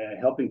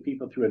helping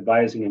people through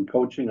advising and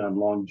coaching on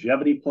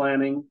longevity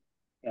planning.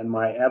 And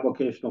my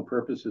avocational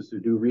purpose is to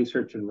do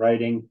research and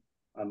writing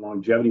on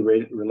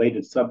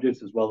longevity-related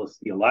subjects, as well as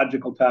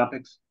theological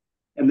topics.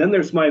 And then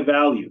there's my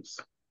values.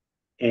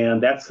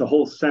 And that's the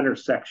whole center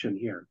section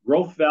here.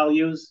 Growth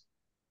values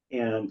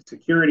and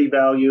security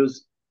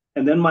values.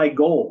 And then my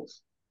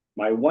goals,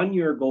 my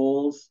 1-year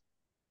goals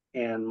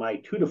and my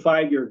 2 to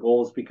 5 year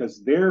goals,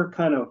 because they're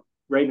kind of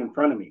right in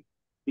front of me.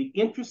 The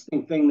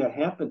interesting thing that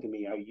happened to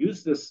me,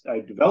 I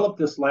developed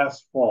this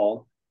last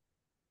fall,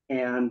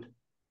 and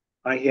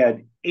I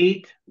had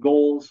 8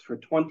 goals for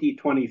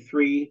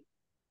 2023.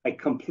 I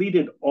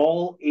completed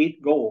all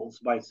 8 goals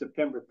by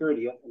September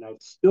 30th, and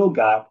I've still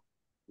got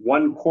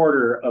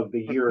 1/4 of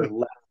the year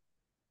left.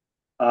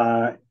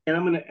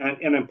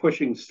 And I'm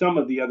pushing some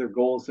of the other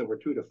goals that were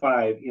 2 to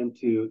 5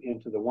 into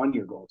the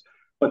 1-year goals.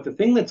 But the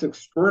thing that's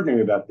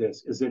extraordinary about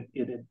this is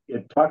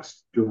it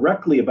talks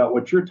directly about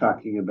what you're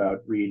talking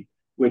about, Reed,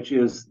 which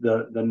is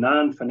the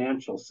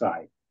non-financial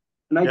side.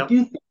 And I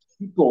do think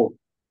people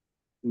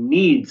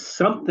need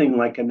something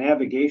like a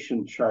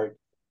navigation chart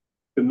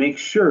to make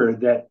sure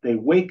that they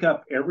wake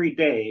up every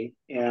day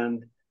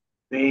and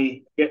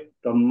they get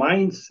the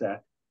mindset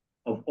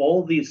of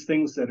all these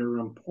things that are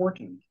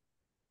important,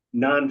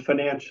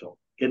 non-financial.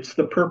 It's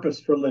the purpose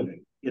for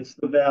living. It's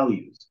the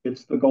values.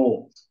 It's the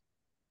goals.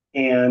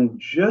 And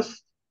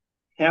just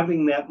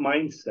having that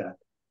mindset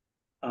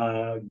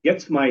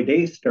gets my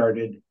day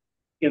started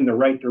in the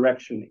right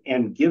direction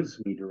and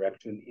gives me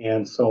direction.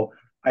 And so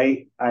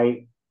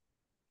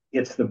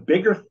it's the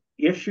bigger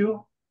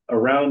issue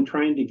around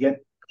trying to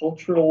get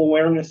cultural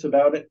awareness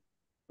about it,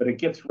 but it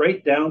gets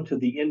right down to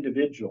the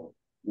individual.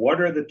 What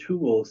are the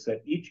tools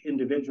that each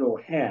individual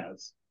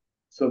has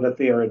so that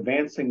they are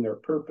advancing their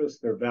purpose,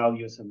 their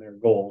values, and their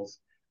goals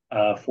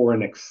for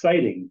an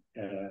exciting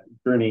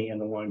journey in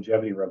the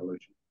longevity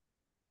revolution?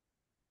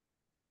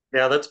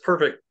 Yeah, that's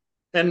perfect.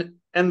 And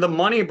the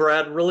money,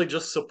 Brad, really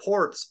just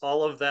supports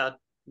all of that,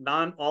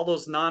 all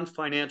those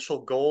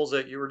non-financial goals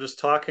that you were just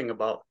talking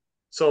about.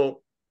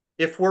 So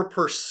if we're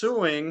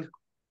pursuing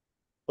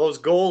those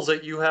goals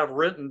that you have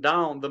written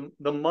down,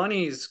 the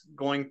money's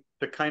going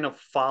to kind of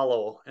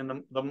follow,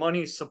 and the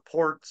money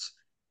supports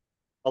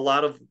a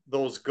lot of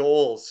those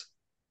goals.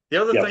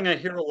 The other thing I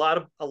hear a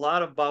lot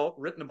about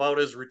written about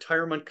is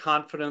retirement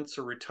confidence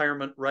or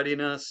retirement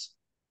readiness.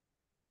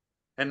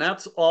 And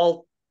that's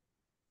all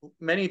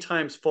many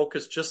times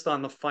focused just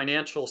on the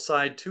financial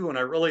side too. And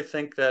I really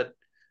think that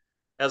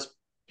as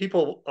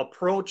people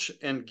approach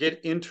and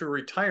get into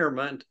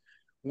retirement,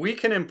 we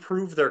can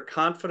improve their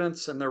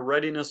confidence and their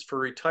readiness for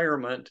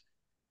retirement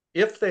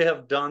if they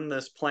have done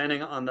this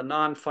planning on the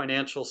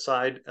non-financial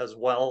side as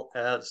well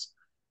as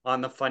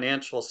on the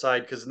financial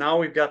side. Because now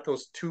we've got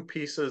those 2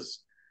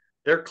 pieces.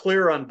 They're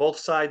clear on both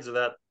sides of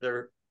that.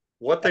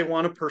 What they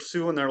want to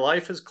pursue in their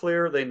life is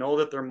clear. They know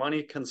that their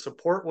money can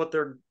support what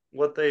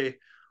they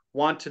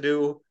want to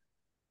do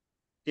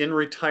in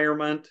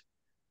retirement.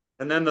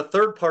 And then the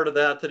third part of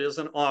that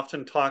isn't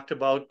often talked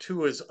about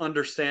too is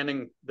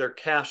understanding their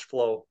cash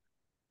flow.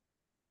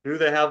 Do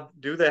they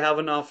have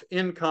enough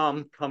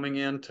income coming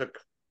in to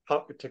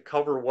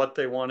cover what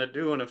they want to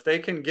do? And if they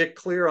can get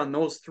clear on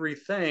those three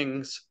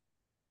things,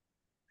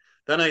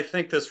 then I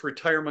think this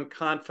retirement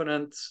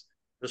confidence,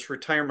 this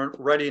retirement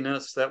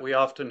readiness that we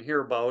often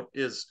hear about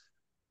is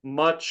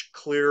much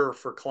clearer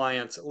for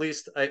clients. At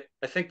least I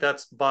think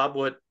that's, Bob,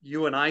 what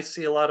you and I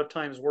see a lot of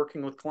times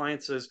working with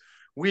clients is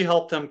we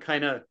help them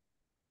kind of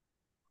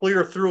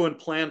clear through and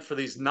plan for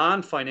these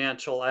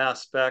non-financial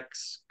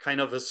aspects, kind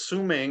of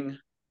assuming,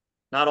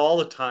 not all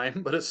the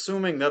time, but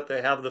assuming that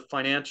they have the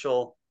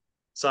financial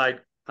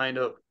side kind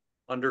of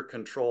under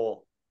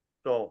control.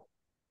 So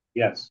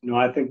Yes, no,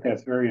 I think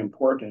that's very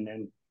important.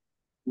 And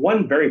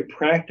one very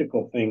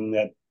practical thing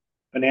that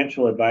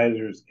financial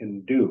advisors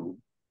can do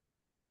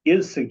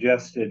is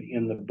suggested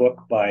in the book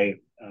by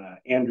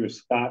Andrew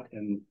Scott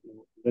and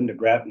Linda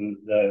Grattan,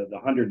 the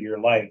 100-Year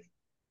Life.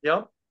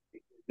 yep.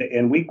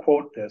 And we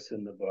quote this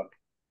in the book,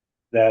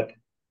 that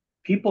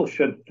people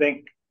should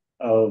think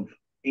of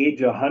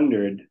age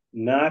 100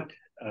 not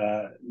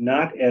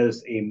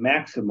as a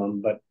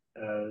maximum, but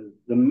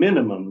the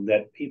minimum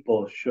that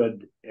people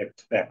should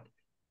expect.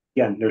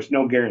 Again, there's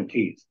no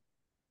guarantees.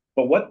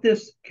 But what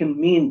this can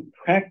mean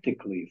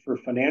practically for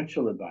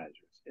financial advisors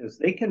is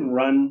they can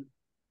run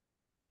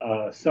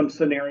some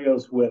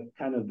scenarios with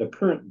kind of the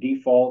current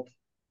default.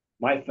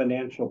 My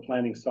financial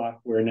planning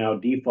software now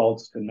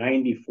defaults to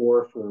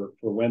 94 for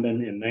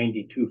women and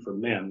 92 for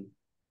men.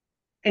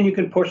 And you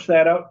can push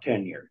that out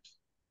 10 years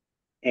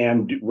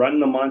and run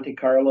the Monte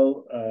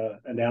Carlo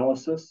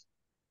analysis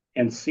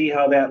and see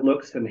how that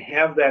looks and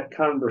have that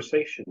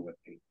conversation with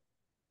people.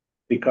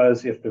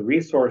 Because if the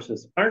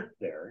resources aren't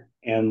there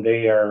and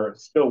they are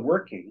still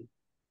working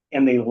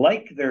and they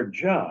like their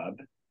job,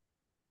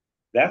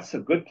 that's a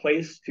good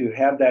place to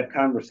have that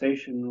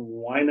conversation.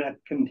 Why not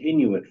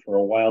continue it for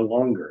a while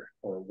longer?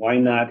 Or why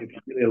not, if you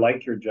really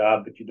like your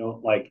job, but you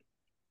don't like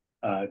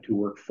to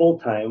work full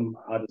time,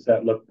 how does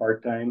that look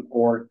part time?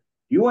 Or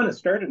you want to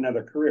start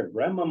another career?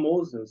 Grandma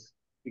Moses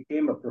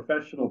became a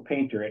professional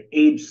painter at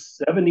age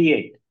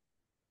 78,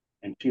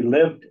 and she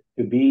lived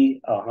to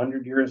be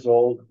 100 years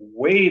old,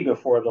 way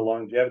before the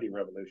longevity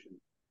revolution.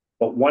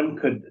 But one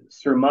could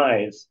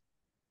surmise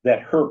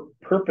that her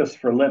purpose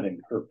for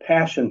living, her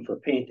passion for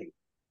painting,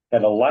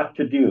 had a lot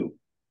to do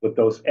with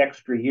those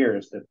extra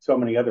years that so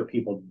many other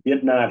people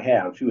did not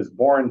have. She was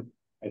born,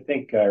 I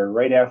think,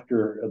 right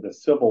after the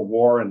Civil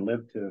War and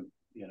lived to,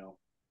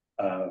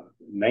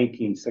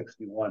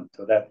 1961.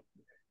 So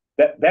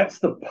that's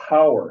the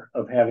power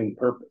of having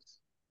purpose.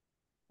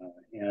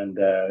 And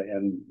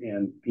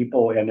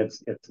people, and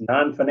it's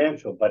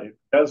non-financial, but it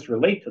does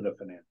relate to the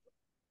financial.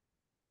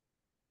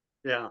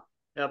 Yeah,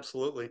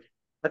 absolutely.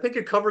 I think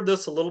you covered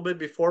this a little bit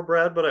before,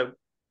 Brad, but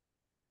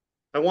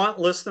I want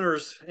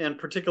listeners and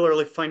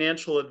particularly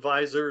financial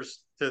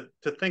advisors to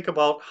think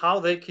about how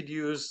they could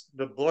use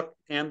the book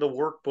and the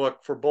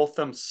workbook for both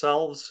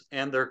themselves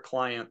and their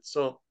clients.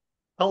 So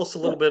tell us a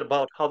little bit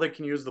about how they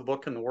can use the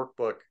book and the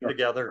workbook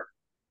together.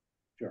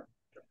 Sure.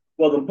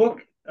 Well, the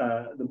book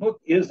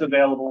is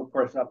available, of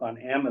course, up on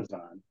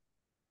Amazon.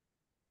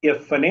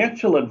 If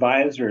financial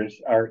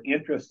advisors are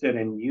interested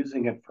in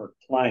using it for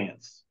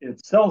clients,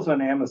 it sells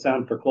on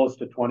Amazon for close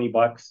to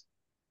 $20.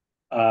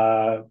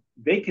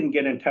 They can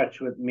get in touch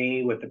with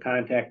me with the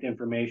contact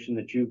information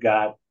that you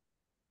got,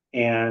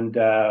 and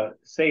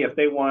say if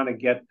they want to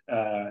get,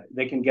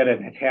 they can get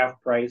it at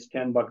half price,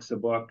 $10 a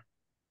book,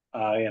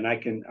 and I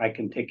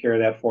can take care of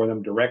that for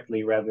them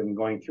directly rather than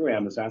going through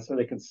Amazon, so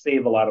they can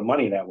save a lot of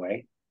money that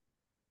way,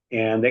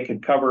 and they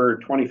can cover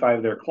 25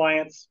 of their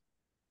clients.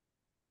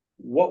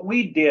 What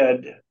we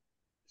did,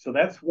 so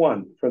that's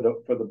one for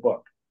the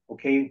book.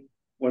 Okay,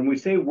 when we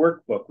say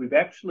workbook, we've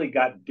actually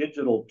got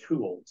digital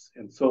tools,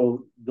 and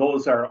so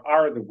those are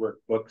the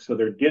workbooks, so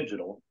they're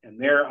digital,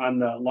 and they're on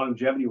the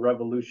Longevity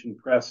Revolution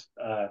Press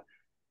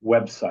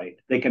website.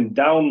 They can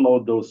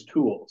download those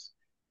tools,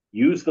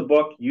 use the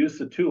book, use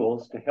the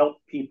tools to help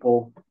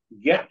people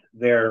get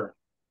their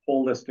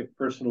holistic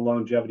personal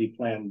longevity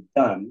plan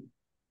done.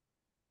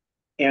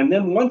 And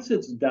then once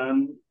it's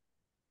done,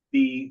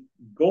 the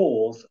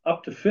goals,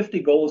 up to 50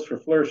 goals for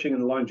flourishing in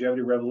the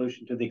longevity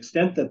revolution, to the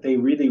extent that they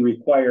really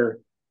require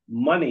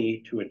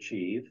money to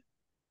achieve,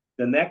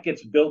 then that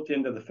gets built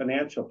into the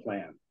financial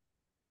plan.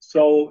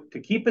 So to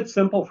keep it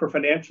simple for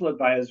financial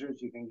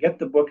advisors, you can get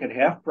the book at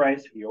half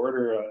price. If you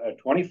order a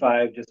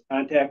 25, just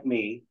contact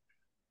me.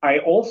 I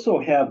also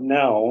have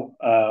now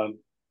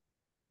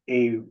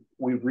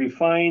we've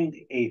refined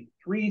a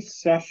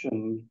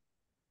 3-session,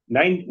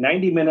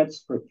 90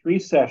 minutes for 3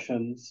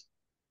 sessions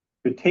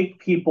to take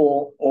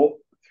people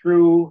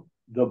through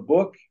the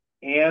book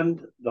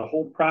and the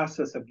whole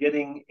process of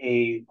getting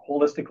a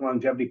holistic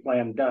longevity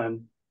plan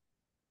done.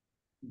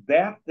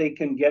 That they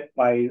can get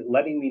by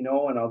letting me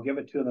know, and I'll give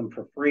it to them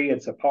for free.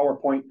 It's a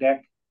PowerPoint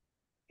deck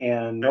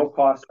and no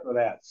cost for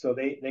that. So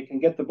they can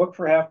get the book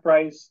for half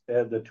price.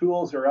 The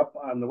tools are up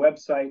on the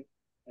website,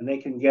 and they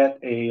can get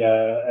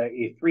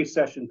a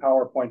 3-session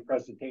PowerPoint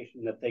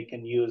presentation that they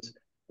can use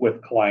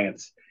with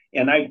clients.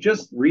 And I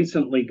just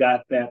recently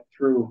got that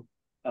through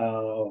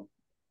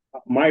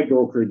my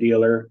broker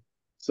dealer.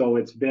 So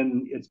it's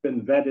been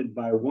vetted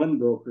by one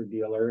broker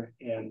dealer,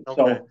 and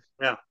Okay. so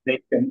Yeah.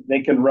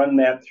 they can run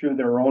that through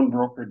their own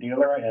broker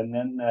dealer and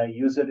then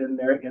use it in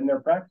their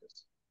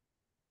practice.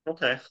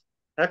 Okay.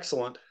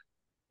 Excellent.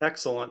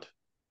 Excellent.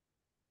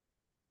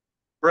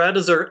 Brad,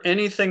 is there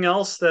anything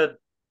else that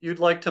you'd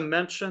like to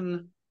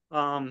mention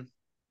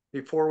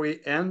before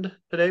we end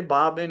today?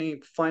 Bob,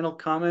 any final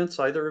comments,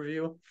 either of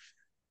you?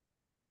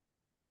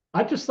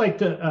 I'd just like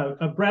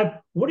to,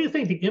 Brad, what do you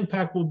think the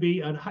impact will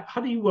be on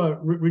how do you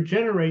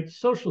regenerate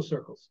social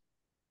circles?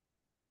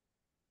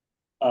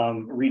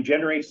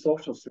 Regenerate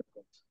social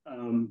circles.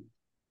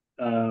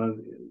 Uh,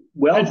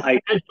 well, as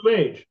you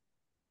age.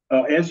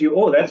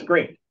 That's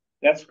great.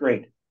 That's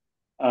great.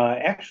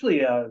 Actually,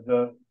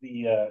 the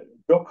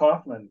Bill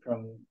Coughlin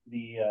from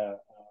the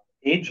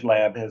Age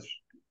Lab has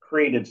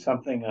created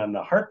something on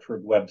the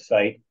Hartford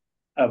website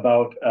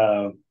about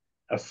a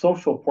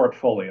social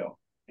portfolio,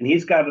 and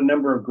he's got a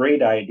number of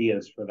great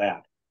ideas for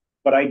that.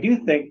 But I do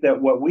think that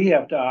what we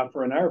have to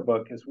offer in our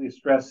book is we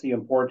stress the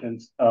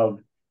importance of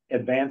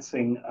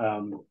advancing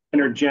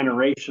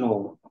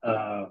intergenerational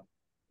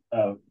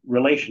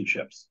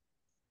relationships.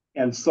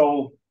 And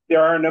so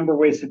there are a number of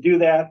ways to do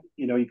that.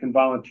 You can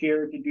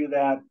volunteer to do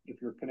that.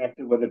 If you're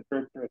connected with a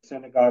church or a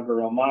synagogue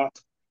or a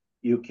mosque,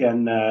 you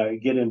can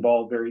get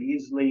involved very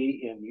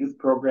easily in youth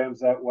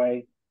programs that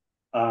way.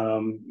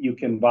 You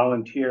can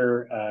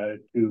volunteer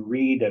to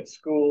read at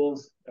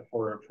schools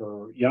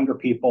for younger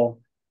people.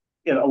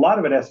 A lot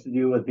of it has to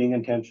do with being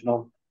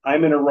intentional.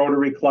 I'm in a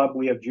Rotary Club.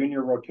 We have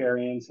junior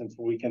Rotarians, and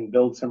so we can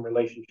build some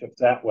relationships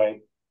that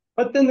way.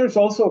 But then there's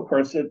also, of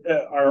course,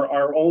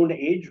 our own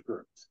age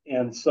groups.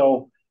 And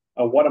so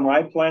what am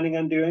I planning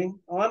on doing?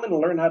 I'm going to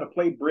learn how to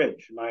play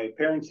bridge. My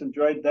parents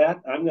enjoyed that.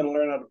 I'm going to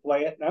learn how to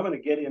play it. And I'm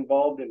going to get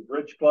involved in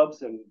bridge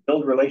clubs and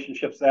build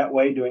relationships that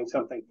way, doing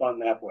something fun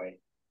that way.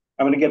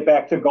 I'm going to get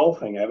back to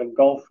golfing. I haven't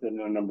golfed in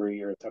a number of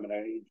years. I'm going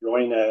to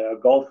join a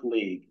golf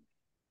league.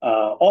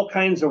 All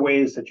kinds of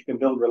ways that you can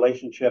build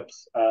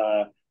relationships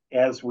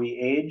as we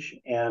age.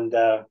 And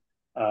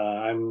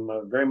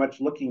I'm very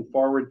much looking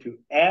forward to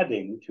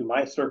adding to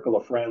my circle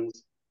of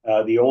friends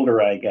the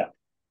older I get.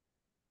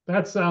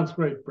 That sounds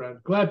great,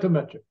 Brad. Glad to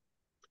meet you.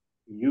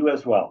 You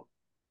as well.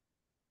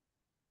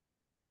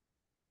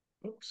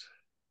 Oops.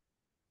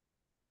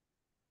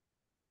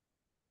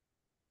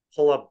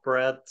 Pull up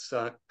Brad's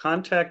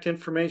contact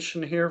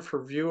information here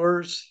for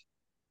viewers.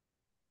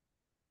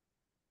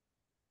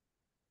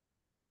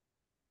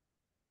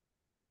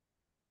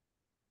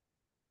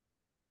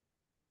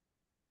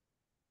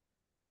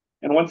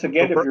 And once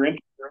again, if you're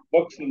interested in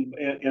books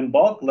in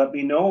bulk, let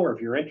me know. Or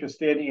if you're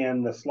interested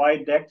in the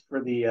slide decks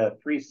for the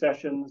 3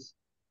 sessions,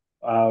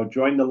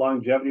 join the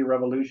Longevity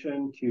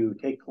Revolution to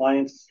take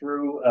clients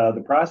through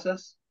the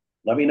process,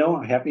 let me know.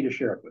 I'm happy to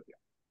share it with you.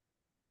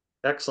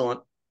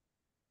 Excellent.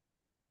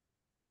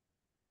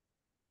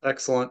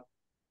 Excellent.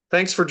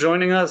 Thanks for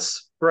joining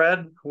us,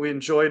 Brad. We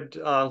enjoyed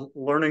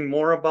learning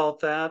more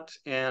about that.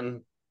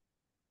 And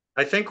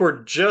I think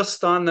we're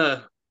just on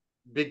the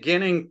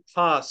beginning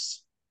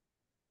cusp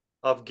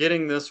of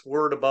getting this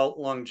word about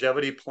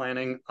longevity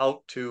planning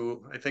out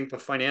to, I think the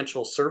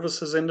financial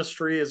services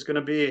industry is going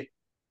to be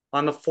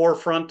on the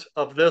forefront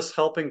of this,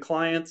 helping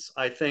clients.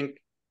 I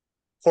think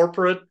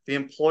corporate, the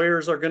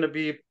employers are going to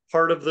be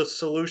part of the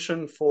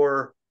solution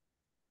for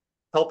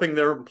helping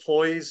their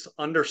employees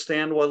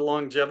understand what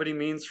longevity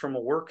means from a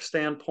work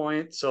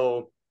standpoint.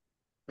 So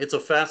it's a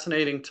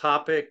fascinating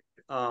topic.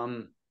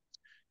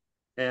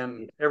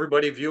 And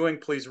everybody viewing,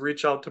 please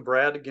reach out to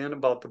Brad again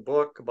about the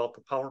book, about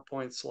the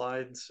PowerPoint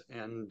slides,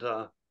 and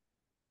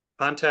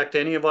contact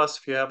any of us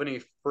if you have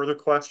any further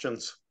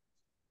questions.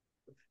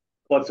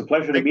 Well, it's a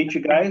pleasure to meet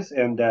you guys,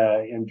 and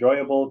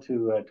enjoyable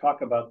to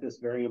talk about this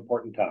very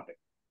important topic.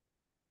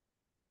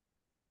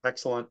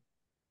 Excellent.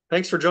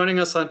 Thanks for joining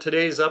us on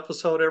today's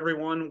episode,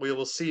 everyone. We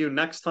will see you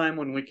next time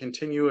when we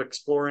continue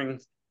exploring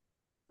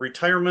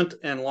retirement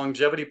and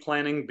longevity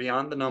planning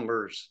beyond the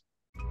numbers.